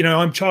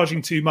 I'm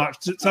charging too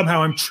much,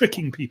 somehow I'm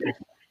tricking people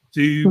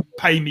to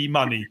pay me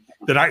money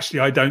that actually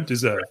I don't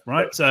deserve,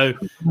 right? So,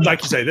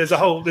 like you say, there's a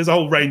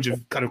whole range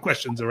of kind of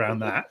questions around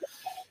that.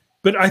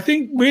 But I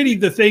think really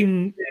the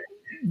thing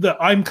that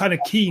I'm kind of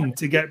keen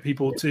to get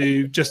people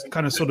to just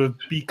kind of sort of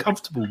be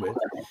comfortable with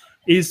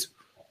is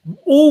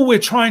all we're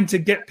trying to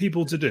get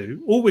people to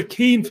do, all we're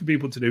keen for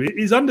people to do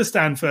is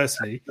understand,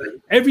 firstly,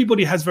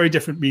 everybody has very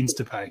different means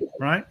to pay,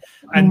 right?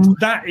 And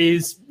that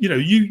is,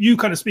 you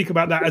kind of speak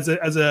about that as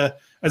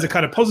a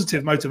kind of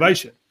positive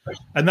motivation.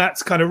 And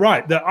that's kind of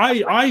right. That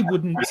I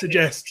wouldn't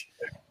suggest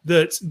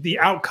that the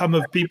outcome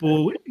of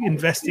people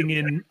investing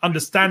in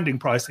understanding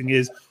pricing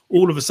is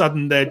all of a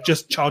sudden they're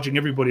just charging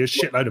everybody a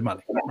shitload of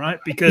money, right?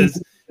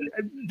 Because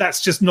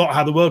that's just not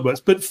how the world works.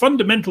 But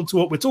fundamental to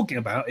what we're talking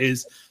about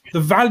is the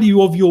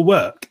value of your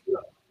work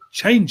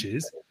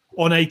changes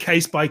on a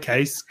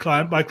case-by-case,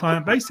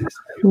 client-by-client basis.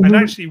 And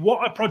actually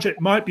what a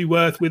project might be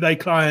worth with a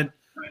client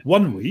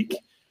 1 week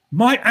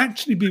might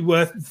actually be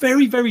worth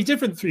very, very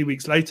different 3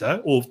 weeks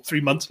later or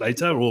 3 months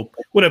later or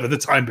whatever the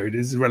time period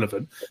is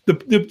irrelevant.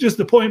 Just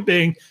the point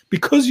being,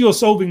 because you're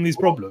solving these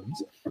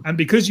problems and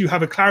because you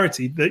have a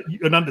clarity, that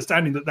an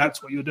understanding that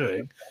that's what you're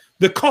doing,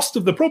 the cost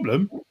of the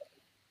problem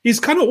is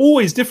kind of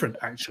always different,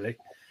 actually,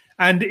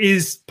 and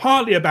is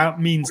partly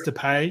about means to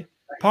pay,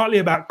 partly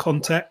about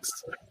context,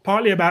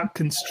 partly about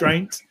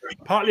constraint,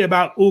 partly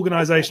about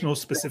organizational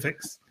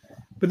specifics.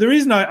 But the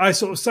reason I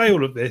sort of say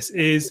all of this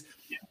is,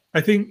 I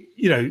think,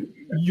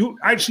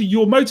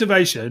 your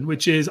motivation,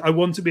 which is I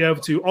want to be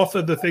able to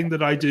offer the thing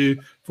that I do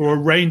for a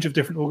range of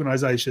different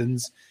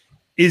organizations,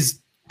 is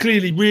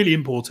clearly really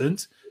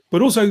important,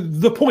 but also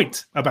the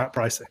point about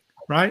pricing,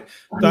 right?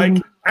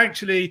 Like,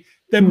 actually,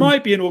 there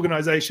might be an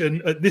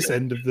organization at this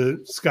end of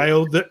the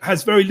scale that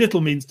has very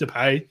little means to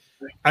pay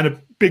and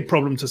a big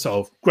problem to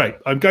solve. Great.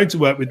 I'm going to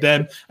work with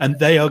them and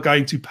they are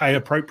going to pay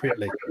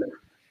appropriately.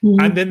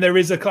 And then there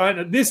is a client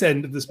at this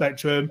end of the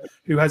spectrum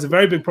who has a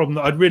very big problem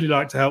that I'd really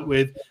like to help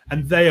with,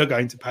 and they are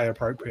going to pay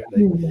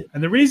appropriately.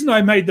 And the reason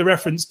I made the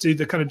reference to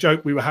the kind of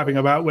joke we were having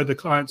about whether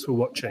clients were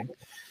watching,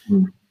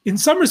 in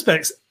some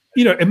respects,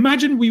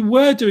 imagine we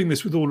were doing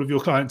this with all of your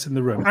clients in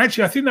the room.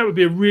 Actually, I think that would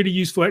be a really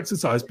useful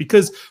exercise,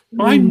 because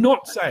I'm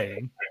not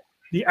saying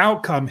the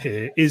outcome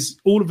here is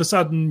all of a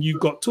sudden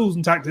you've got tools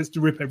and tactics to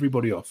rip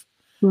everybody off.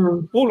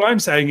 All I'm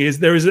saying is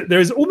there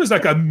is almost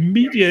like a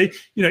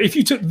if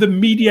you took the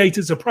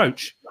mediator's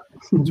approach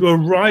to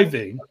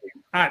arriving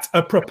at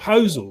a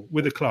proposal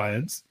with a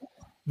client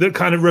that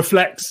kind of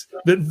reflects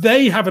that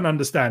they have an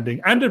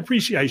understanding and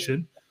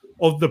appreciation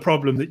of the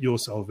problem that you're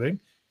solving,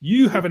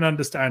 you have an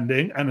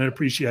understanding and an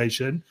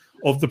appreciation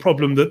of the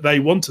problem that they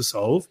want to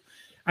solve,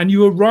 and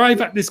you arrive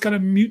at this kind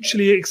of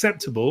mutually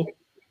acceptable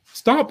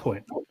start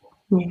point.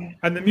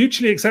 And the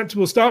mutually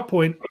acceptable start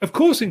point, of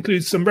course,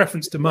 includes some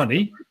reference to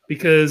money,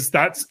 because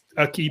that's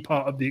a key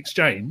part of the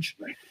exchange.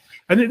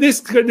 And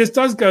this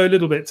does go a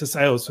little bit to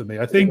sales for me.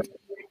 I think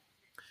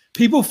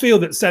people feel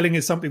that selling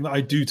is something that I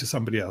do to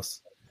somebody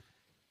else.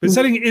 But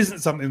selling isn't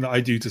something that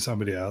I do to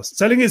somebody else.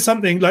 Selling is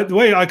something, like, the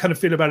way I kind of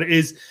feel about it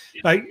is,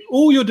 like,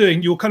 all you're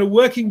doing, you're kind of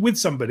working with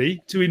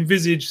somebody to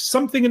envisage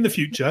something in the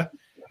future,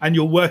 and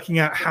you're working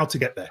out how to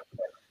get there.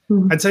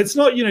 And so it's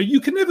not, you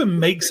can never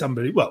make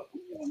somebody, well,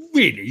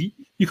 really,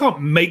 you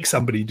can't make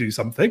somebody do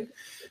something,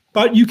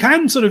 but you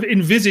can sort of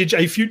envisage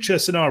a future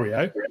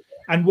scenario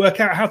and work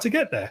out how to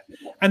get there.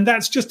 And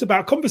that's just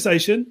about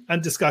conversation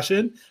and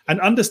discussion and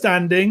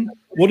understanding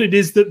what it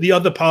is that the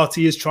other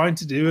party is trying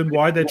to do and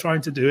why they're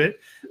trying to do it.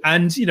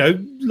 And,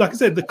 like I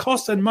said, the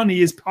cost and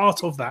money is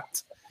part of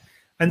that.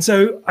 And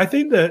so I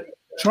think that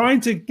trying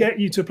to get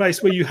you to a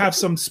place where you have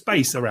some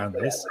space around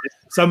this,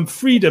 some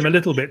freedom a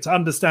little bit to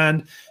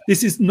understand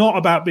this is not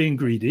about being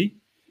greedy.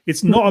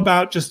 It's not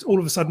about just all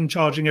of a sudden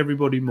charging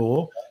everybody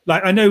more.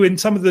 Like, I know in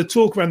some of the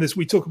talk around this,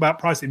 we talk about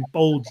pricing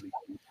boldly,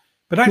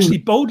 but actually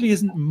boldly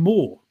isn't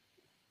more.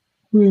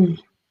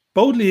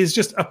 Boldly is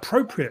just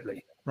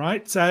appropriately,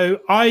 right? So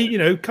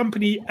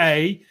company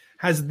A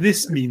has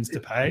this means to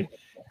pay.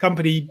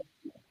 Company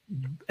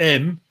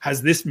M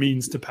has this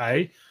means to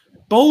pay.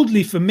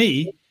 Boldly for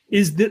me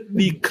is that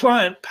the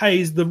client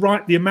pays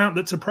the amount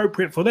that's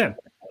appropriate for them.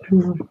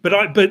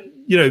 But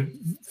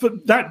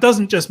that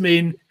doesn't just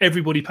mean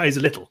everybody pays a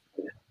little.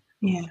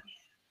 Yeah.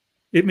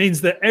 It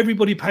means that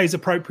everybody pays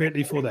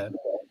appropriately for them.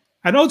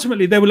 And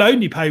ultimately, they will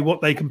only pay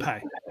what they can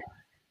pay.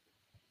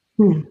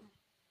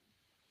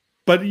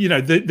 But,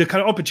 the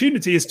kind of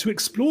opportunity is to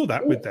explore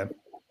that with them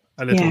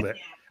a little bit.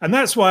 And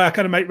that's why I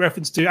kind of make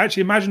reference to,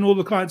 actually, imagine all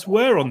the clients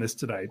were on this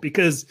today,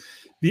 because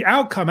the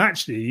outcome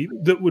actually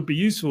that would be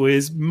useful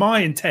is my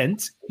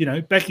intent,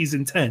 Becky's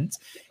intent,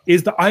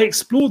 is that I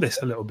explore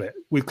this a little bit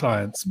with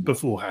clients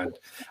beforehand.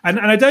 And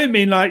I don't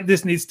mean like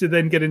this needs to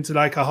then get into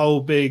like a whole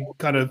big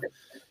kind of,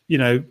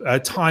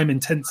 time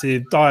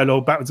intensive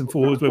dialogue backwards and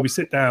forwards where we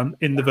sit down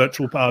in the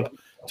virtual pub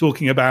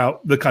talking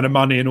about the kind of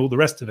money and all the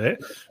rest of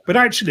it. But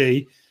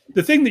actually,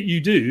 the thing that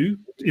you do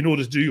in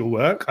order to do your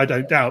work, I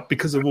don't doubt,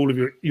 because of all of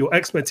your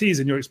expertise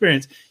and your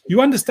experience, you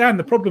understand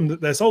the problem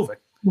that they're solving.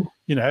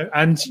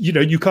 And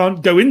you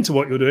can't go into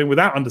what you're doing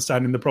without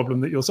understanding the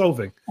problem that you're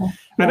solving.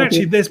 And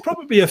actually, there's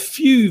probably a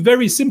few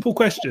very simple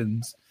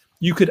questions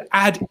you could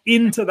add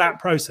into that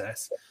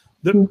process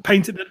that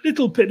painted a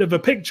little bit of a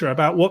picture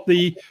about what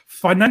the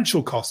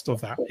financial cost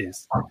of that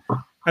is.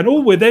 And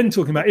all we're then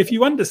talking about, if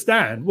you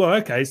understand, well,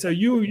 okay, so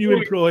you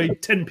employ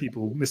 10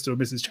 people, Mr. or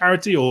Mrs.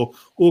 Charity or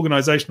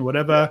organization or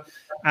whatever,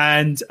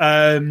 and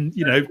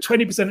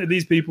 20% of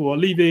these people are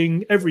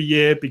leaving every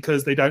year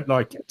because they don't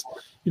like it.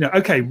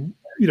 Okay,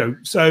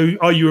 so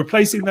are you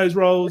replacing those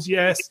roles?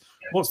 Yes.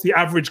 What's the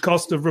average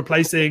cost of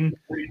replacing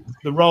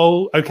the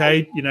role?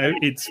 Okay,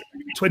 it's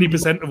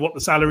 20% of what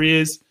the salary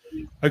is.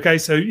 Okay,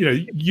 so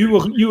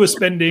you were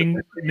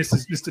spending,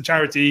 Mr.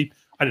 Charity,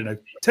 I don't know,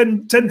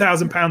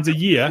 £10,000 a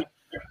year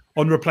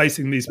on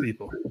replacing these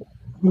people.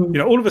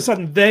 All of a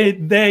sudden,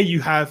 there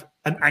you have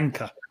an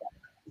anchor,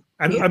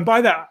 and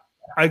by that,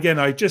 again,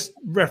 I just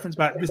reference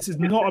back. This is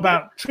not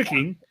about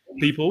tricking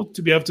people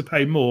to be able to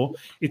pay more.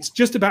 It's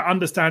just about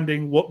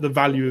understanding what the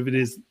value of it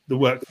is, the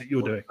work that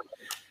you're doing.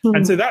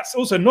 And so that's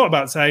also not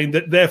about saying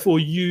that therefore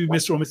you,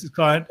 Mr. or Mrs.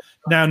 Client,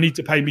 now need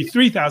to pay me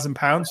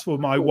 £3,000 for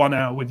my 1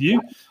 hour with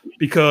you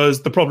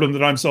because the problem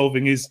that I'm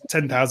solving is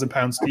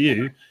 £10,000 to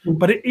you.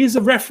 But it is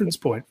a reference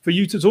point for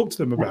you to talk to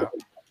them about.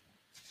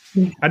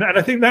 And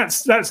I think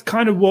that's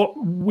kind of what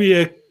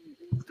we're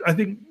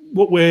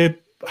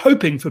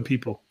hoping for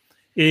people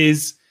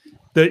is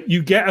that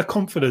you get a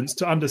confidence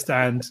to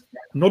understand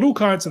not all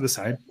clients are the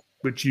same,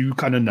 which you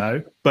kind of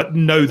know, but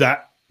know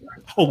that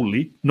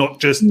wholly, not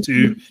just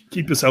to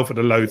keep yourself at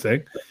a low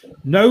thing.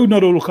 No,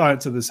 not all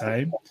clients are the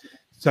same.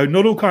 So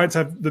not all clients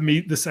have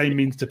the same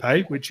means to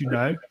pay, which you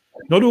know.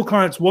 Not all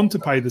clients want to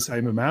pay the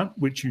same amount,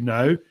 which you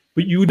know.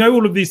 But you know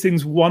all of these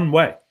things one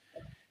way.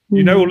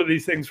 You know all of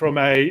these things from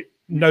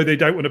no, they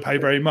don't want to pay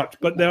very much.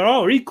 But there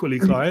are equally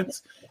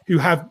clients who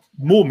have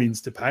more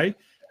means to pay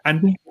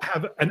and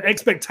have an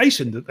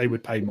expectation that they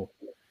would pay more.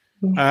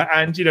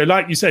 And,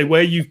 like you say,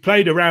 where you've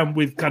played around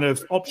with kind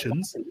of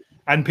options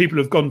and people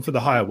have gone for the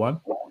higher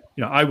one,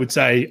 I would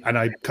say, and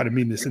I kind of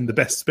mean this in the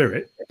best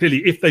spirit,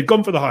 clearly, if they've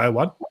gone for the higher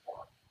one,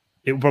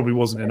 it probably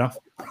wasn't enough.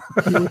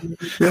 But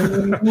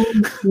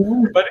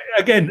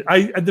again,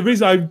 the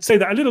reason I say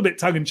that a little bit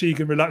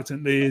tongue-in-cheek and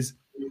reluctantly is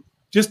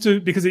just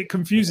because it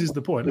confuses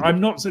the point.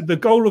 The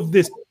goal of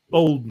this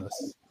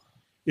boldness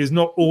is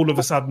not all of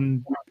a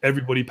sudden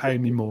everybody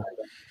paying me more.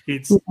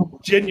 It's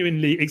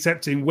genuinely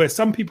accepting where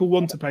some people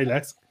want to pay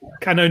less,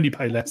 can only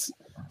pay less.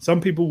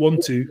 Some people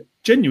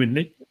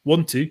genuinely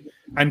want to,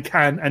 and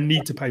can and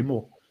need to pay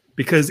more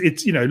because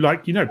it's,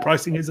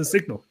 pricing is a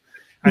signal.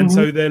 And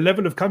so their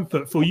level of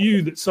comfort for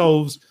you that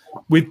solves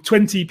with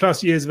 20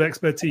 plus years of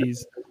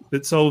expertise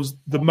that solves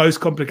the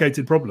most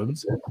complicated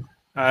problems,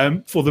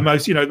 for the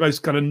most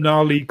kind of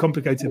gnarly,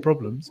 complicated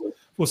problems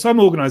for some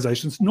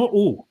organizations, not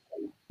all,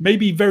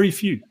 maybe very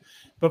few,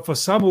 but for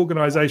some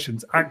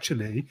organizations,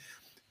 actually,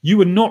 you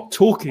are not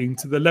talking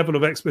to the level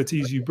of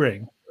expertise you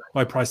bring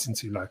by pricing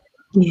too low.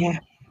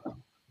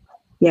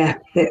 Yeah,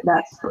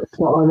 that's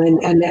spot on.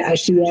 And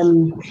actually,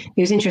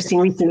 it was interesting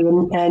recently.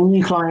 A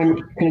new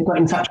client kind of got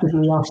in touch with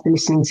me after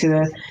listening to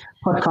the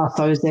podcast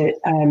I was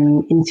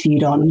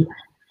interviewed on,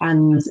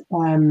 and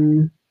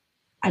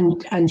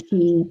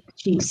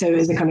she so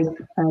as a kind of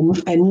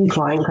a new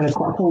client, kind of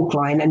quite a full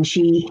client, and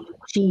she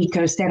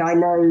kind of said, I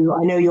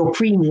know your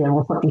premium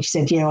or something. She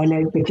said, I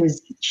know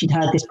because she'd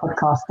heard this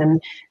podcast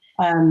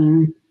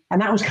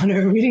and that was kind of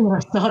a really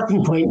nice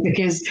starting point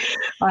because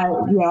I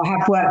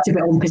have worked a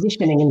bit on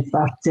positioning and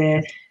stuff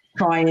to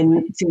try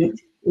and to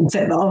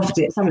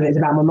some of it is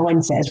about my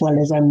mindset as well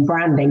as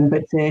branding,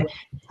 but to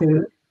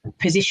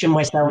position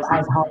myself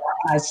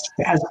as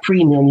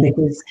premium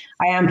because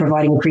I am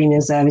providing a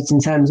premium service in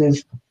terms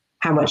of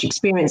how much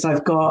experience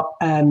I've got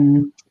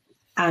and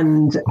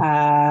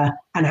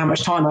how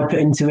much time I put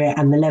into it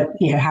and the level,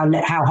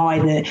 how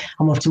high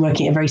I'm often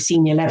working at a very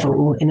senior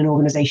level in an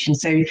organization.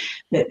 So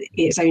that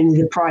it's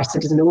only the price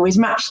that doesn't always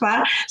match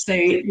that. So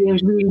it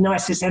was really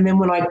nice to say. And then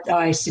when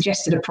I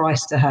suggested a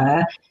price to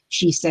her,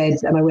 she said,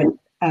 and I went,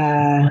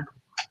 I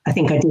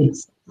think I did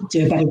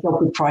do a better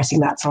job with pricing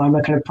that time.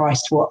 I kind of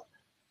priced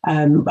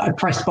I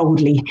priced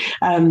boldly.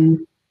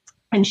 And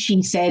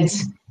she said,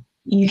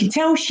 you could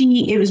tell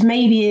she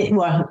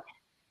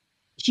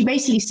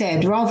basically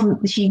said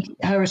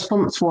her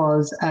response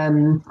was, I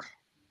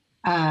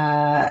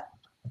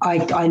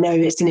know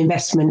it's an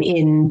investment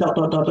in ...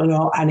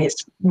 and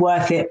it's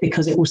worth it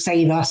because it will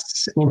save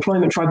us an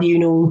employment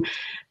tribunal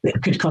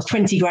that could cost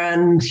 20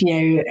 grand,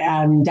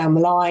 down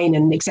the line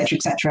and et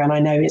cetera, and I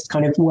know it's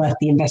kind of worth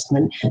the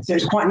investment. So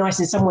it's quite nice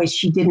in some ways.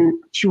 She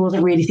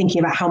wasn't really thinking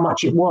about how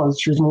much it was.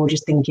 She was more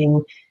just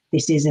thinking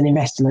this is an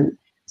investment.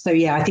 So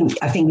yeah, I think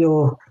I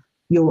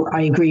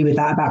agree with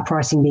that about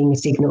pricing being a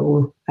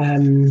signal.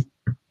 And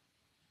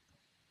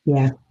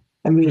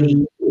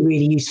really,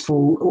 really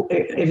useful.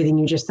 Everything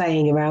you're just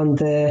saying around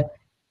the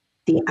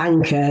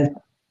anchor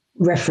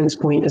reference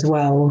point as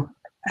well.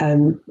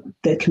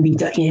 That can be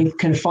done,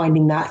 kind of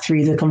finding that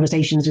through the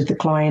conversations with the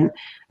client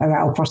or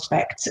our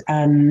prospect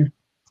to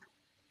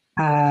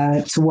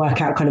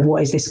work out kind of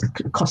what is this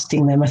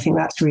costing them. I think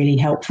that's really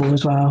helpful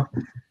as well.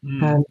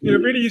 A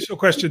really useful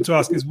question to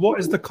ask is, what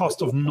is the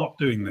cost of not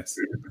doing this?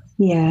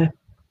 Yeah.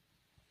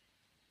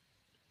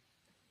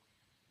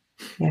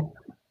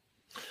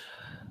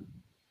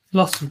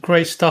 Lots of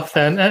great stuff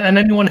there. And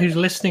anyone who's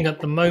listening at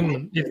the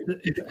moment,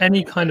 if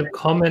any kind of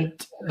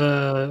comment,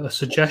 a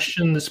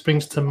suggestion that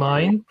springs to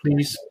mind,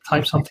 please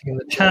type something in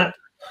the chat.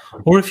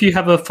 Or if you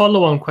have a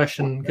follow-on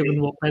question,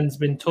 given what Ben's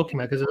been talking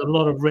about, because there's a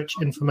lot of rich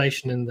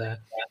information in there,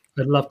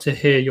 I'd love to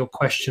hear your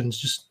questions.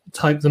 Just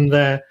type them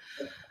there.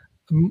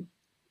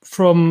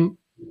 From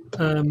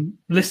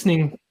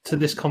listening to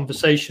this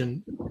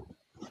conversation,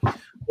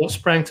 what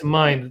sprang to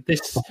mind.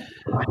 Firstly,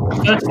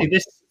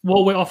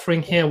 what we're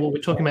offering here, what we're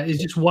talking about, is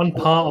just one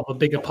part of a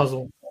bigger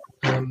puzzle.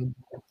 And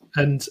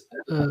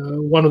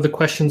one of the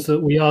questions that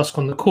we ask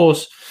on the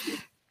course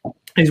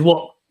is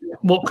what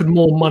could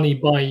more money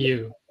buy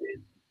you?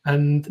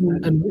 And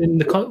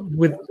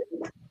with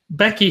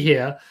Becky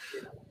here,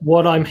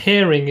 what I'm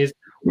hearing is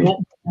what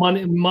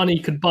money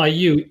could buy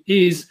you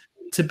is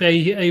to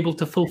be able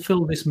to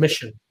fulfill this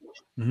mission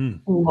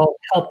of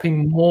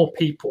helping more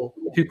people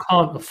who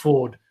can't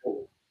afford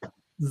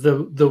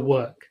the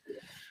work.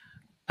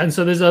 And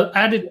so there's an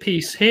added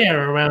piece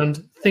here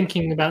around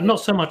thinking about, not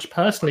so much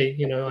personally,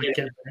 I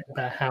get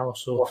a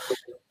house or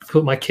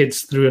put my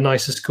kids through a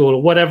nicer school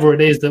or whatever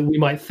it is that we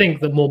might think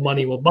that more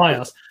money will buy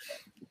us.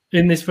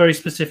 In this very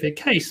specific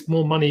case,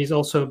 more money is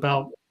also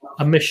about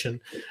a mission.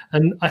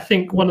 And I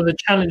think one of the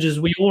challenges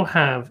we all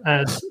have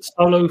as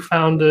solo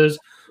founders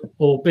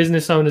or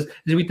business owners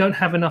is we don't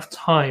have enough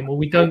time, or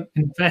we don't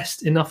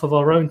invest enough of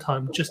our own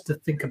time just to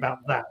think about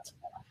that.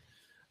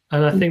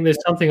 And I think there's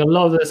something, a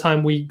lot of the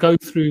time we go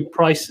through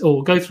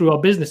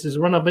our businesses,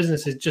 run our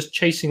businesses just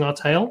chasing our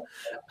tail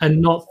and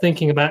not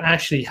thinking about,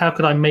 actually, how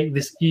could I make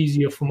this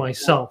easier for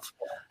myself?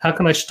 How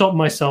can I stop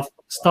myself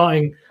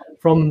starting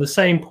from the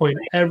same point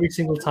every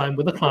single time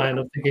with a client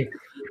of thinking,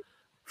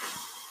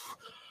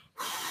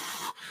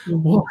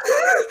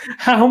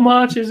 how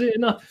much is it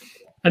enough?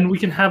 And we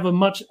can have a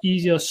much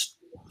easier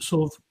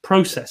sort of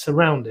process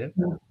around it.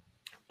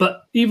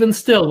 But even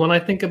still, when I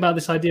think about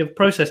this idea of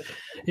process,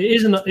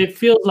 it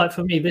feels like,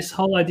 for me, this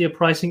whole idea of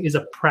pricing is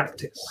a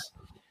practice.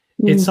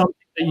 It's something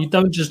that you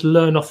don't just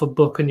learn off a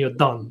book and you're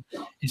done.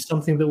 It's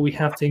something that we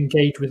have to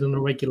engage with on a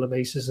regular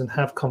basis and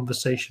have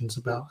conversations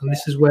about. And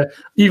this is where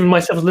even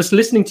myself,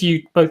 listening to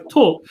you both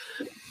talk,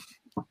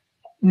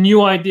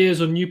 new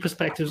ideas or new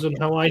perspectives on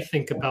how I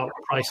think about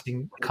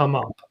pricing come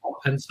up.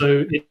 And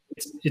so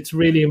it's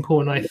really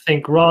important, I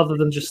think, rather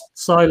than just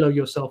silo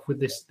yourself with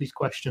these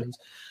questions,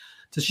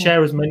 to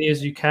share as many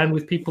as you can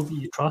with people that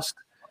you trust,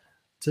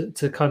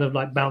 to kind of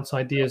like bounce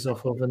ideas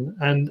off of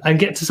and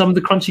get to some of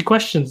the crunchy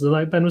questions that,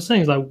 like Ben was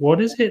saying, is like,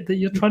 what is it that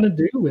you're trying to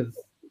do with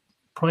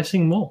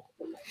pricing more?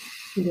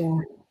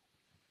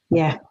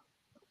 Yeah.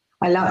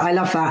 I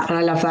love that. And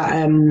I love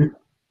that.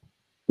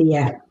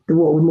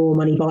 What would more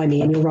money buy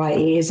me? And you're right.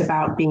 It is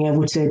about being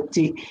able to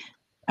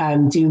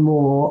do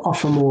more,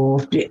 offer more,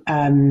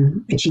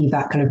 achieve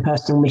that kind of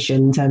personal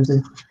mission in terms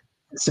of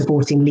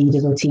supporting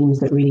leaders or teams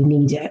that really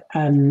need it.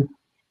 And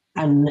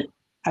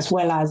as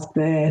well as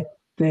the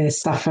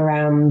stuff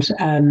around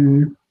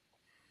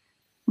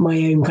my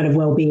own kind of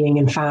well-being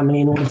and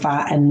family and all of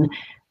that. And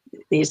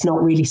it's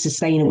not really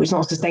sustainable. It's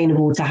not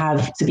sustainable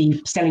to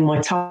be selling my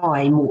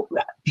time,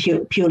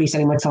 purely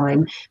selling my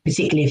time,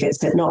 particularly if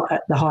it's not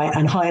at the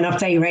high enough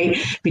day rate,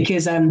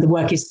 because the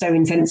work is so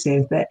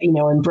intensive that,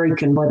 I'm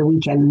broken by the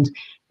weekend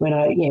when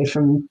if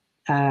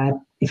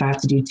I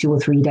have to do 2 or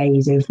 3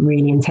 days of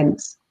really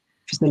intense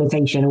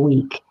facilitation a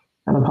week,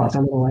 and I'm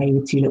part-time away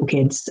with 2 little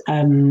kids.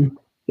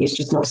 It's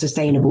just not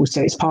sustainable.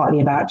 So it's partly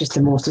about just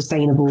a more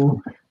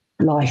sustainable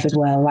life as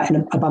well, like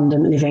an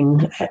abundant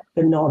living,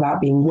 but not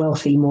about being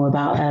wealthy, more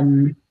about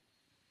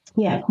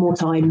more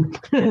time.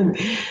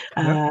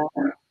 I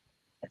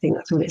think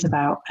that's what it's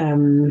about.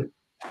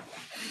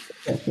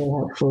 That's really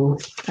helpful.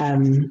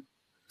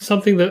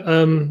 Something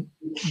that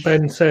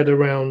Ben said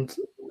around,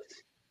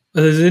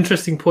 there's an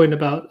interesting point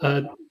about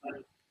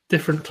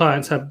different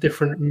clients have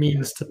different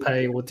means to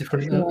pay or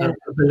different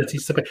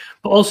abilities to pay,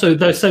 but also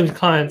those same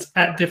clients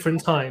at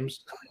different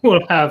times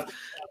will have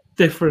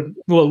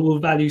will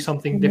value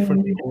something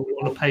differently, or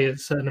want to pay a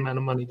certain amount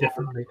of money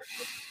differently.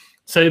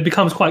 So it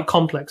becomes quite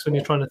complex when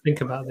you're trying to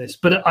think about this.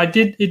 But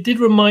it did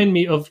remind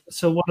me of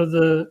one of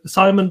the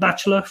Simon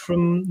Batchelor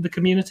from the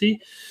community,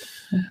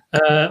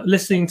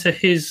 listening to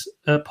his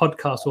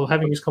podcast or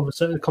having his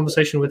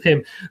conversation with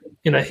him.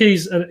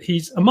 He's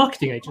a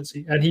marketing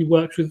agency, and he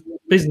works with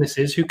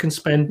businesses who can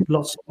spend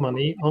lots of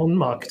money on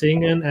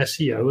marketing and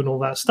SEO and all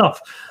that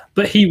stuff,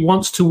 but he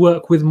wants to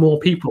work with more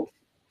people.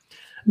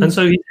 And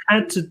so he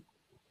had to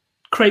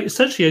create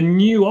essentially a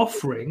new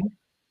offering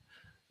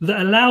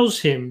that allows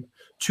him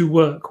to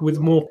work with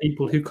more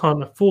people who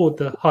can't afford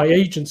the high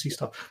agency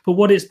stuff. But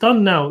what it's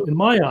done now, in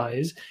my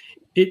eyes,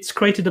 it's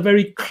created a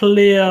very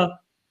clear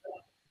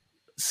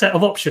set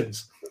of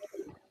options.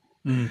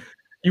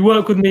 You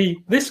work with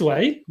me this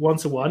way,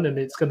 1-to-1, and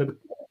it's going to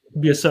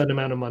be a certain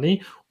amount of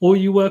money, or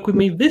you work with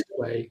me this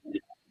way,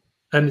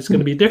 and it's going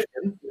to be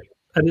different,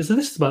 and it's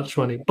this much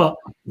money, but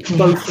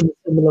both in a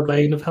similar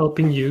vein of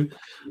helping you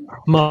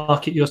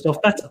market yourself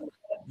better.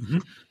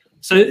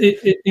 So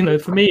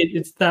for me,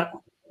 it's that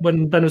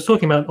when Ben was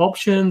talking about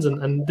options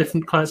and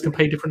different clients can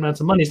pay different amounts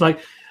of money, it's like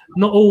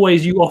not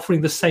always you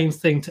offering the same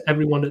thing to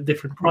everyone at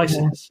different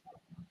prices.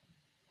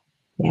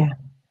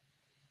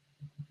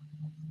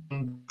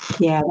 Yeah,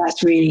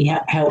 that's really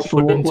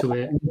helpful. Into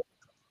it.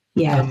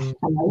 And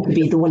that could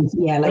be the one,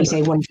 like you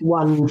say,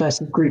 1-to-1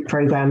 versus group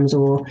programs,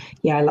 or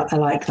I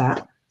like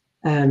that.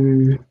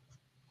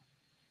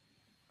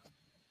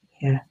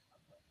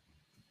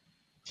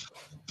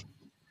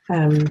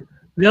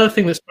 The other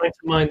thing that sprang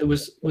to mind that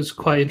was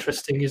quite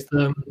interesting is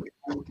and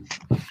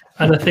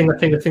I think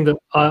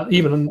that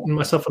even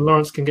myself and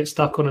Lawrence can get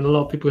stuck on, and a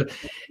lot of people,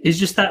 is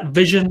just that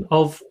vision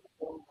of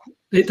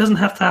it doesn't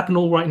have to happen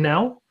all right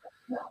now,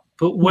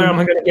 but where am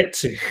I going to get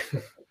to?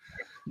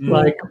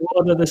 Like,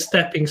 what are the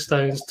stepping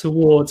stones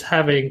towards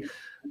having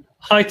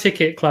high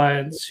ticket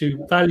clients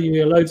who value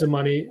me loads of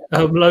money,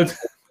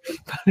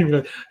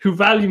 who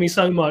value me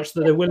so much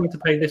that they're willing to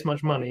pay this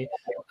much money,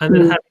 and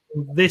then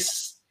having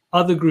this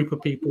other group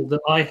of people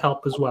that I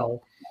help as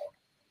well.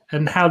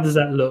 And how does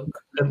that look?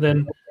 And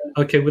then,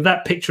 okay, with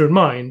that picture in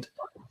mind,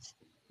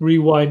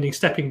 rewinding,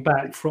 stepping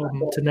back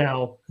to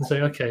now and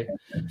say, okay,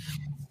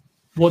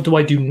 what do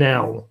I do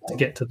now to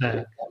get to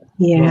there?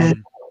 Yeah.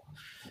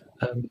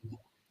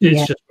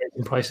 It's just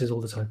raising prices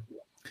all the time.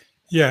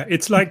 Yeah,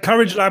 it's like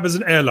Courage Lab as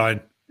an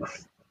airline.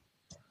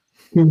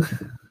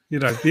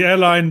 The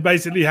airline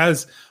basically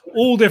has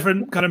all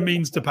different kind of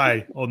means to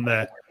pay on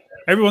there.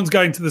 Everyone's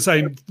doing the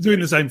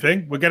same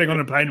thing. We're getting on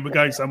a plane and we're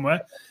going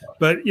somewhere,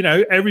 but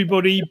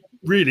everybody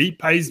really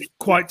pays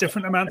quite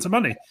different amounts of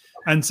money,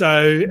 and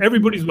so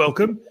everybody's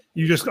welcome.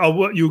 You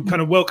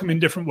kind of welcome in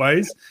different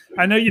ways.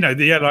 I know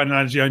the airline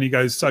analogy only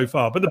goes so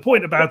far, but the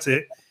point about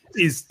it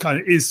is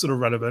sort of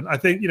relevant. I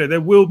think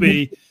there will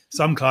be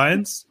some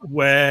clients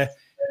where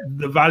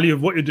the value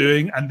of what you're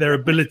doing and their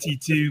ability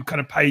to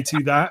kind of pay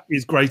to that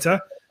is greater.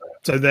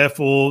 So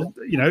therefore,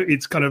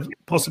 it's kind of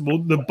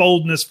possible the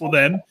boldness for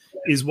them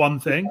is one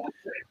thing,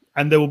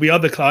 and there will be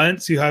other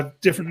clients who have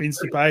different means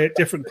to pay at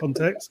different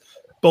contexts.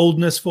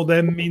 Boldness for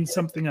them means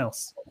something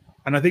else.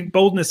 And I think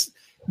boldness,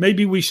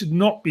 maybe we should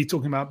not be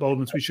talking about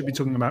boldness. We should be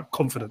talking about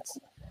confidence.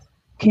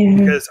 Yeah.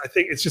 Because I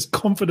think it's just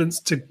confidence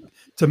to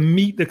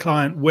meet the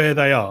client where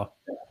they are.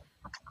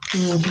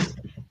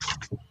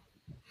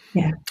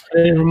 Yeah.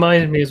 It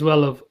reminded me as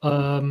well of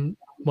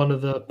one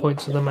of the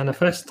points of the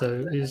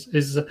manifesto is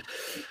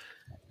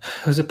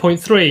it point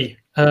 3,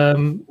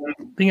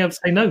 being able to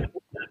say no.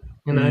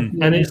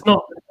 And it's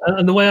not,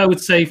 and the way I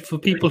would say for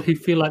people who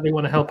feel like they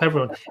want to help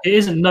everyone, it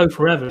isn't no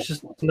forever. It's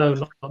just no,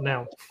 not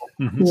now.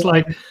 Mm-hmm. It's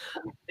like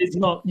it's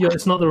not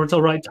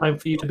the right time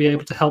for you to be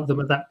able to help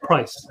them at that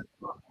price.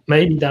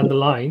 Maybe down the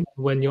line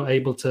when you're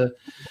able to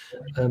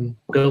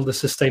build the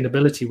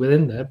sustainability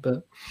within there,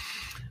 but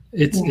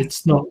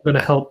it's not going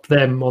to help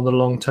them on the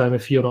long term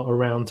if you're not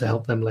around to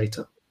help them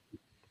later.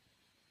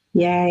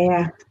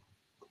 Yeah.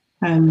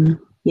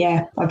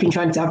 I've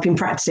been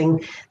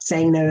practicing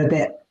saying no a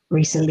bit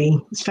recently.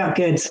 It's felt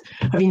good.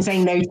 I've been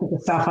saying no to the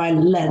stuff. I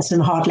learned some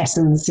hard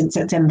lessons since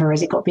September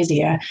as it got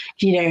busier.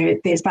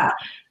 There's that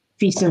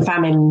feast and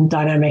famine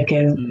dynamic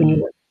of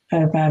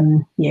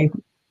when you're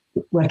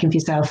working for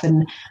yourself,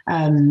 and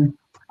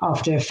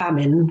after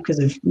famine because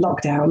of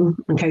lockdown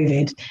and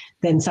COVID,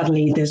 then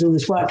suddenly there's all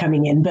this work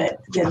coming in.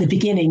 But at the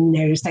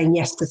beginning, saying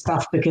yes to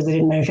stuff because I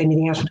didn't know if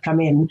anything else would come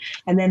in,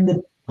 and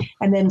then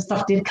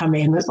stuff did come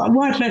in. It's like,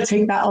 why did I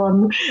take that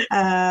on?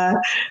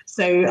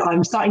 So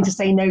I'm starting to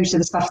say no to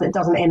the stuff that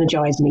doesn't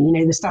energize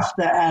me. The stuff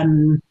that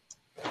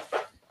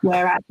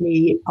where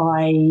actually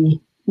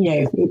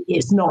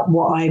it's not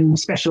what I'm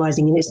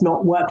specializing in. It's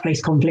not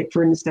workplace conflict,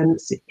 for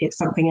instance. It's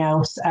something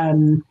else,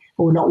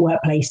 or not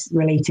workplace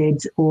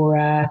related, or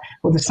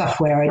the stuff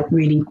where I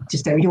really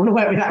just don't really want to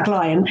work with that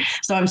client.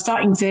 So I'm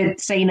starting to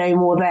say no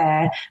more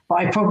there, but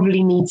I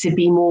probably need to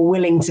be more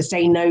willing to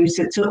say no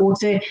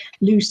to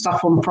lose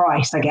stuff on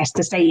price, I guess,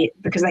 to say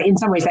it, because in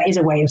some ways that is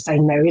a way of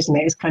saying no, isn't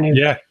it? It's kind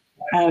of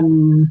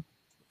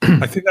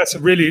I think that's a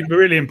really,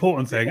 really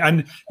important thing.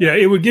 And,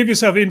 it would give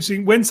yourself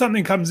interesting when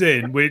something comes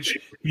in which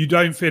you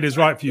don't feel is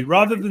right for you,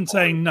 rather than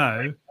saying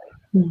no,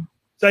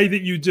 say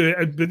that you do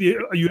it, but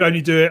you'd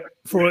only do it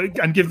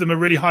and give them a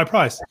really high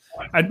price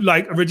and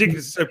like a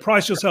ridiculous. So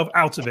price yourself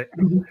out of it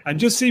and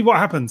just see what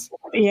happens.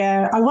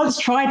 Yeah, I once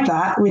tried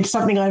that with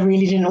something I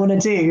really didn't want to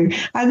do,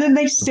 and then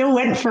they still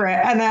went for it.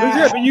 And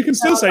but you can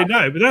still say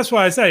no. But that's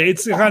why I say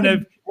it's a kind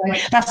of.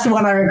 That's the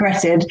one I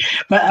regretted.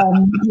 But I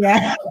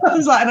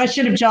was like, and I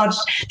should have charged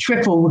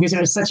triple because it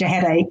was such a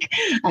headache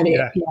and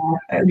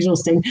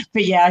exhausting.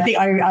 But I think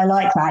I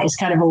like that. It's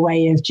kind of a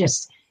way of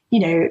just,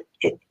 if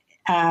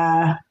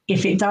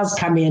it does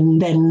come in,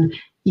 then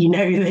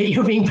that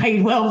you're being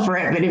paid well for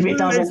it. But if it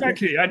doesn't,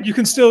 exactly, and you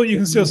can still.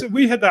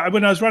 We had that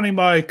when I was running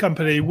my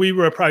company. We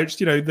were approached.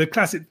 The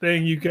classic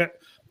thing: you get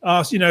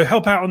asked,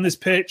 help out on this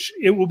pitch.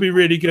 It will be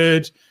really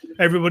good.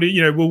 Everybody,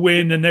 will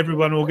win, and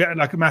everyone will get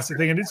like a massive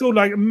thing. And it's all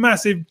like a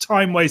massive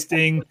time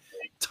wasting,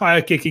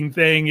 tire kicking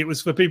thing. It was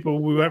for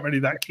people we weren't really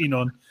that keen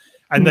on,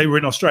 and they were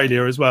in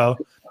Australia as well.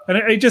 And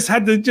it just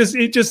had it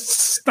just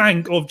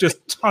stank of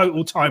just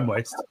total time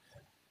waste.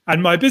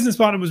 And my business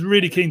partner was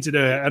really keen to do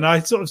it. And I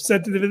sort of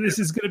said to them, this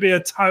is going to be a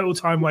total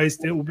time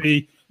waste. It will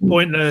be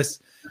pointless.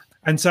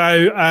 And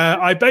so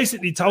I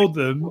basically told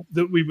them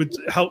that we would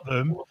help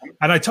them.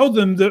 And I told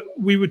them that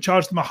we would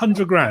charge them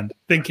 $100,000,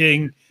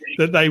 thinking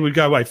that they would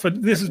go away.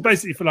 This was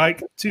basically for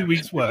like 2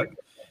 weeks' work.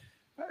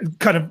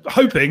 kind of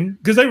hoping,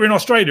 because they were in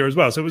Australia as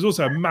well, so it was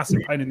also a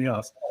massive pain in the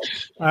ass.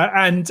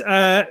 And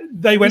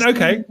they went,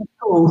 okay.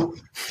 Cool.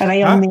 Are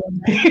they on the?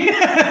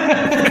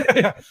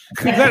 Yeah,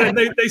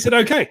 exactly. They said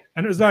okay,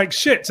 and it was like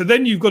shit. So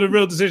then you've got a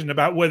real decision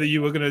about whether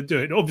you were going to do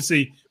it.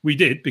 Obviously, we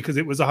did, because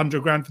it was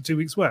 100 grand for 2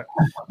 weeks' work.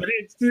 But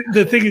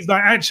the thing is,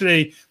 like,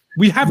 actually,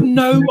 we have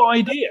no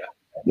idea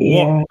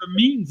what the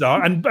means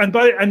are,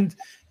 and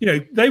you know,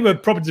 they were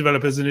property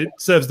developers, and it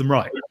serves them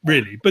right,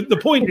 really. But the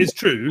point is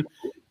true.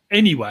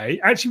 Anyway,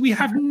 actually, we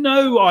have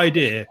no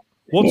idea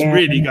what's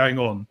really going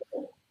on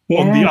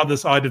the other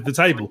side of the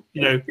table.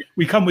 You know,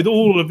 we come with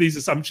all of these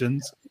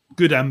assumptions,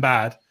 good and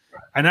bad,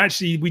 and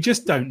actually, we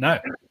just don't know.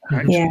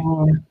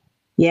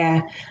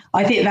 Yeah,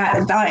 I think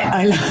that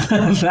I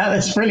love that.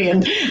 That's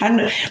brilliant.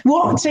 And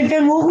so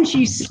Ben, what would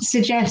you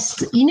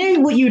suggest? You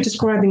know, what you were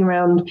describing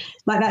around,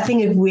 like, that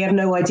thing of we have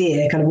no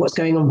idea kind of what's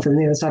going on from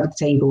the other side of the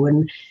table,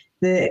 and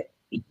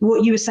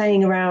what you were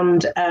saying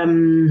around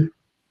kind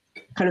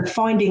of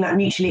finding that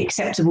mutually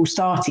acceptable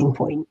starting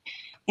point.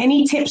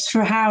 Any tips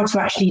for how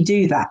to actually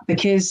do that?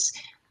 Because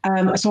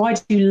so I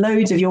do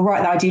loads of, you're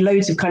right, that I do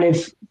loads of kind of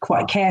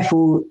quite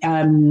careful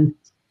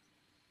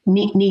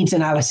needs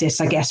analysis,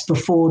 I guess,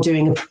 before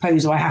doing a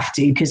proposal. I have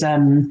to, because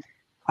I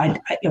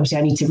obviously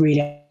I need to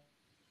really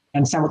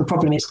understand what the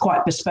problem is.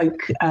 Quite a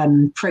bespoke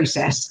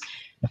process.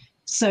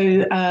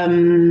 So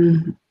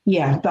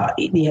that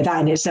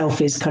in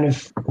itself is kind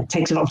of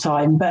takes a lot of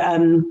time.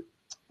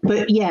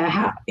 But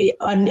yeah,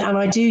 and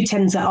I do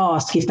tend to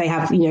ask if they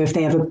have, if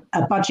they have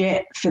a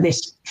budget for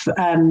this,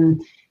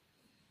 and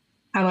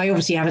I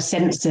obviously have a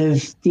sense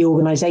of the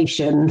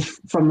organisation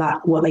from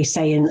that, what they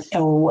say,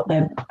 or what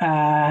they're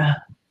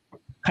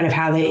kind of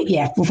how they,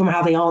 from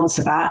how they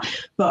answer that.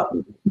 But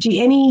do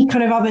you, any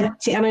kind of other,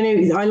 and I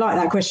know I like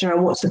that question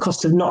around what's the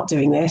cost of not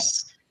doing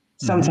this.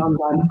 Sometimes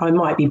I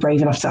might be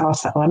brave enough to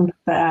ask that one,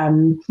 but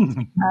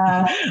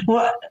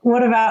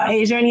what about,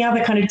 is there any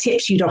other kind of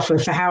tips you'd offer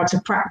for how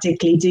to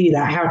practically do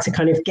that, how to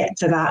kind of get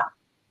to that,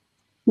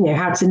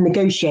 how to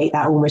negotiate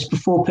that almost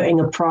before putting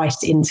a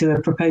price into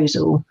a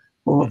proposal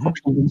or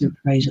options into a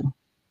proposal?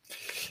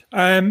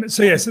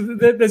 So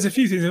there's a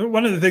few things.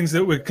 One of the things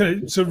that we're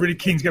kind of sort of really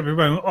keen to get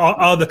everyone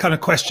are the kind of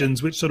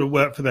questions which sort of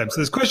work for them. So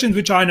there's questions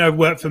which I know have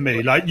worked for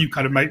me, like you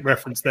kind of make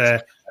reference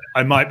there.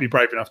 I might be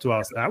brave enough to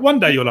ask that. One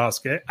day you'll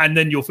ask it, and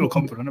then you'll feel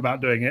confident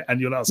about doing it, and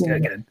you'll ask it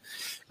again.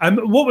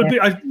 What would be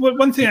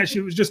one thing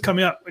actually was just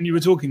coming up when you were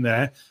talking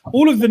there?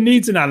 All of the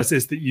needs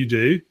analysis that you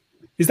do,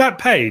 is that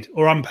paid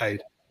or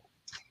unpaid?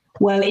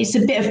 Well, it's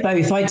a bit of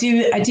both. I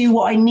do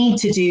what I need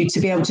to do to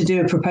be able to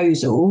do a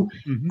proposal,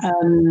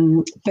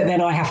 but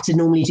then I have to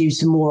normally do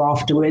some more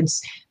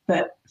afterwards.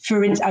 But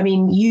for instance, I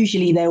mean,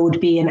 usually there would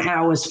be an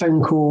hour's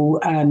phone call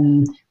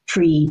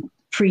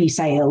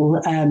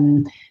pre-sale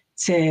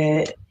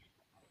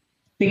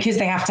because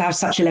they have to have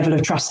such a level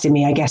of trust in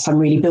me. I guess I'm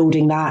really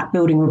building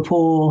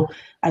rapport,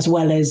 as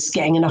well as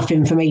getting enough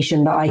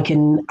information that I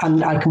can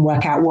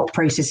work out what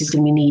process is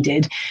going to be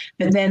needed.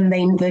 But then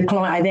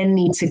I then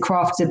need to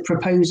craft a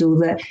proposal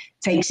that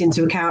takes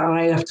into account, and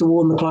I have to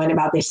warn the client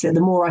about this, that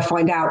the more I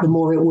find out, the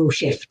more it will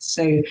shift.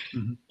 So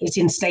it's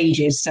in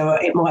stages. So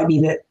it might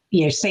be that,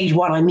 stage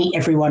one, I meet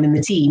everyone in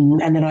the team,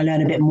 and then I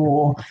learn a bit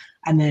more,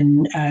 and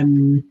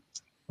then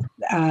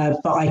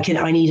but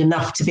I need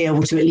enough to be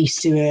able to at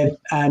least do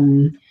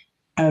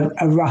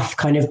a rough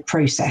kind of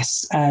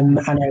process and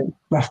a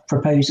rough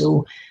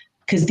proposal.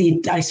 Because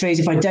I suppose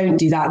if I don't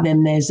do that,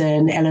 then there's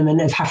an element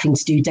of having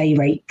to do day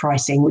rate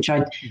pricing, which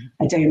I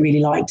don't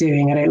really like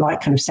doing. I don't like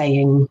kind of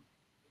saying,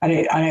 I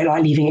don't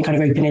like leaving it kind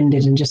of open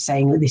ended and just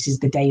saying that this is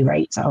the day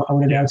rate. So I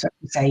want to be able to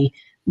say,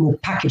 more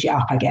package it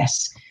up, I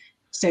guess.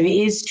 So it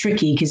is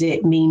tricky, because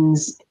it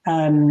means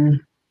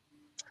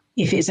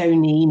if it's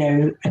only,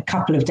 a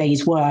couple of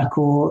days work,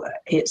 or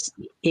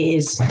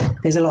there's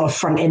a lot of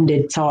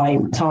front-ended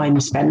time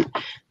spent,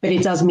 but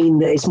it does mean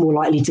that it's more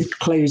likely to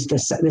close, the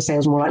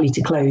sales more likely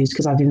to close,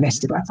 because I've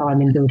invested that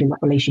time in building that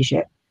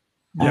relationship.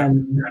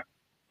 And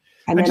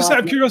just out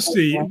of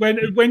curiosity,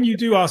 when you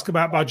do ask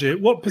about budget,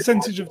 what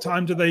percentage of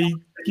time do they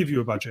give you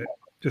a budget?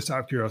 Just out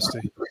of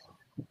curiosity.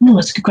 Oh,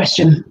 that's a good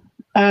question.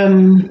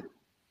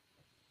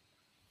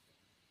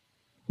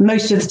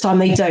 Most of the time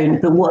they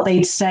don't, but what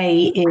they'd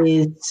say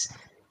is,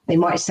 they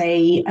might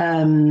say,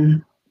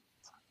 the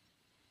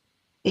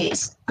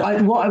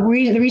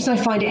reason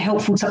I find it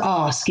helpful to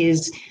ask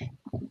is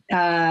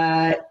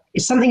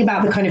something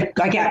about the kind of,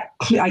 I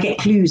get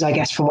clues, I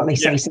guess, from what they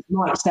say. So they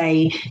might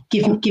say,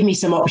 give me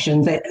some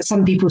options. That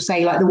some people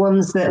say, like the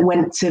ones that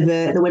went for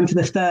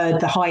the third,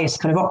 the highest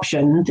kind of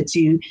option, the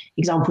two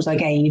examples I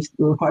gave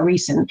were quite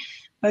recent.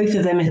 Both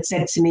of them had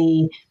said to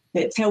me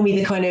that, tell me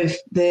the kind of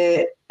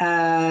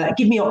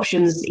give me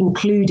options,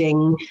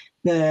 including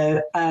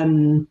the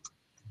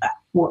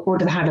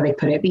how do they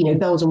put it?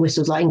 Bells and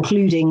whistles, like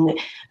including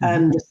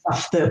the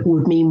stuff that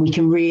would mean we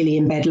can really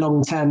embed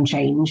long-term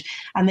change.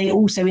 And they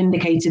also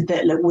indicated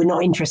that, look, we're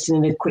not interested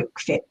in a quick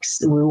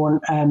fix. We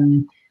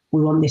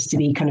want this to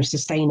be kind of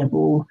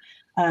sustainable.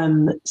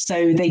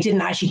 So they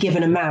didn't actually give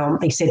an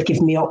amount. They said,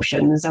 give me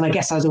options. And I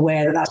guess I was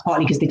aware that that's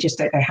partly because they just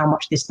don't know how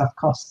much this stuff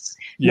costs.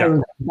 Yeah.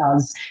 No one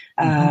does.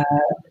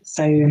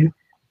 So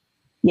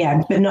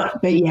yeah, but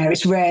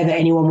it's rare that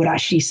anyone would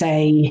actually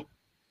say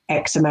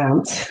X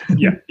amount.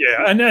 Yeah.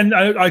 And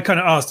I kind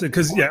of asked it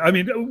because, I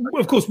mean,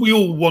 of course, we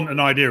all want an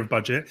idea of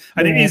budget,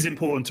 and it is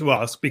important to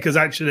us because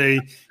actually,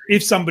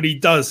 if somebody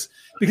does,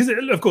 because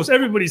of course,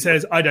 everybody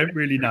says, I don't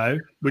really know,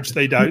 which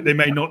they don't. They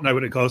may not know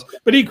what it costs,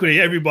 but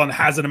equally, everyone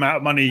has an amount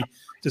of money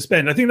to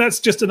spend. I think that's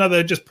just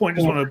another point.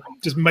 I just want to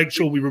just make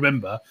sure we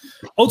remember.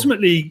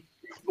 Ultimately,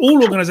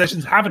 all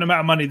organizations have an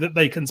amount of money that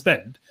they can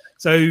spend.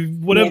 So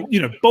whatever,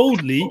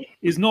 boldly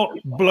is not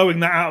blowing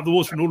that out of the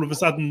water and all of a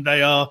sudden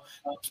they are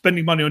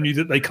spending money on you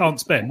that they can't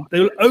spend.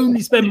 They will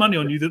only spend money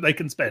on you that they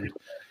can spend.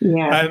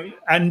 So,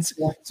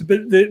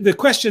 but the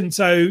question,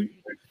 so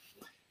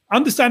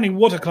understanding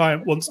what a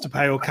client wants to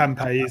pay or can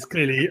pay is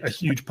clearly a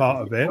huge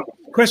part of it.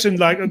 Question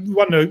like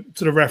one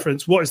sort of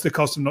reference, what is the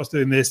cost of not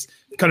doing this?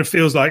 Kind of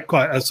feels like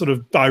quite a sort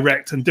of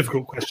direct and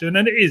difficult question,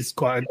 and it is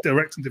quite a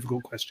direct and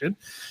difficult question.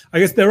 I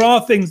guess there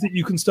are things that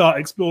you can start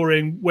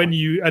exploring when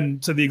you,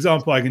 and so the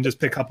example I can just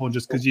pick up on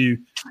just because you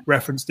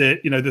referenced it,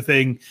 the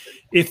thing,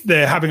 if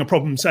they're having a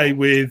problem, say,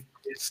 with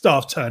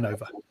staff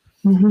turnover,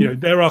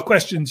 there are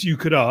questions you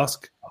could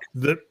ask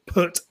that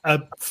put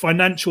a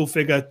financial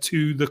figure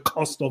to the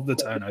cost of the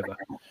turnover.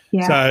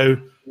 So,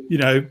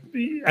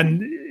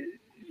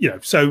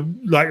 so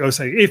like I was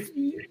saying, if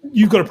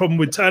you've got a problem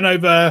with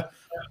turnover,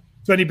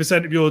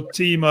 20% of your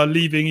team are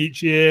leaving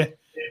each year.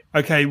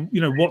 Okay,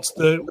 what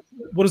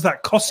does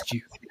that cost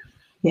you?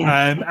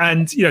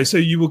 So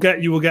you will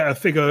get a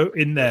figure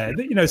in there.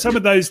 Some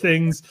of those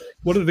things.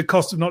 What are the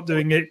costs of not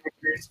doing it?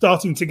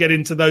 Starting to get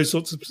into those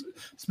sorts of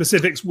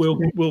specifics will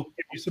give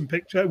you some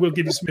picture. Will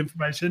give you some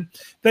information.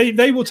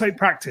 They will take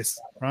practice,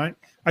 right?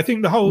 I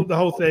think the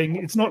whole thing.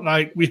 It's not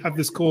like we have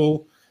this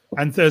call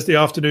and Thursday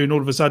afternoon,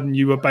 all of a sudden,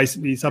 you are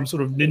basically some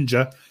sort of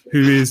ninja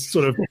who is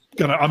sort of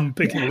going to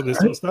unpicking all this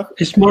sort of stuff.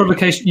 It's more of a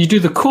case you do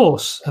the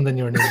course and then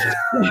you're a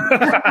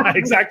ninja.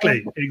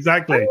 Exactly.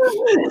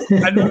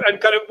 And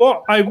kind of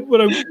what I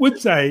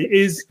would say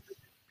is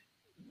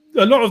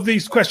a lot of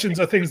these questions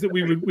are things that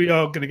we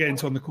are going to get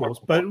into on the course.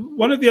 But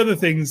one of the other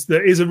things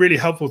that is a really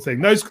helpful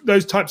thing,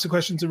 those types of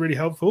questions are really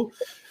helpful.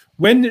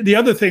 When the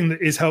other thing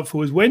that is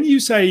helpful is when you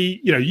say,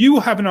 you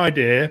will have an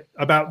idea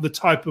about the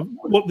type of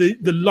what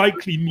the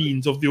likely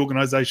means of the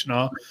organization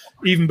are,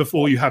 even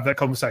before you have that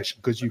conversation,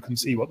 because you can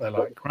see what they're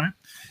like, right?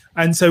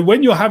 And so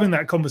when you're having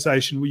that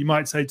conversation, you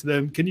might say to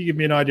them, can you give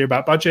me an idea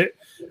about budget?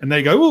 And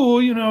they go,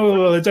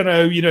 I don't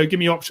know, give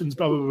me options,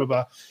 blah, blah, blah,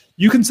 blah.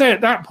 You can say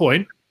at that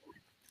point,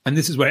 and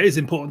this is where it is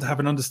important to have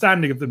an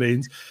understanding of the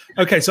means.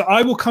 Okay, so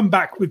I will come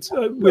back with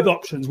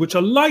options which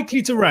are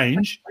likely to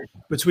range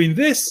between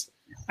this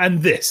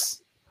and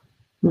this,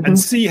 and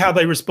see how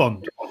they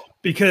respond,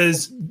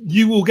 because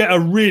you will get a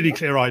really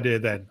clear idea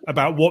then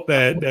about what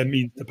their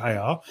means to pay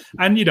are.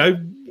 And,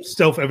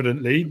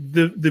 self-evidently,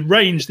 the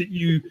range that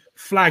you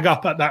flag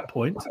up at that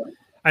point,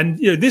 and,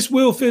 this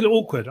will feel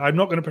awkward. I'm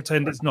not going to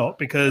pretend it's not,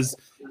 because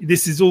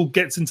this is all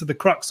gets into the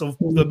crux of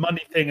the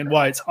money thing and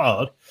why it's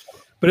hard.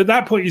 But at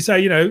that point you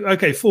say,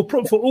 okay, for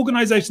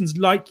organizations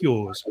like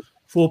yours,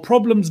 for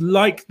problems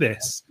like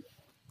this,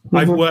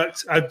 I've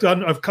worked on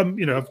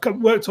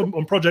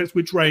projects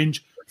which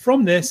range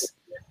from this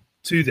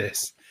to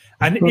this.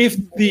 And if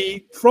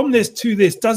the from this to this doesn't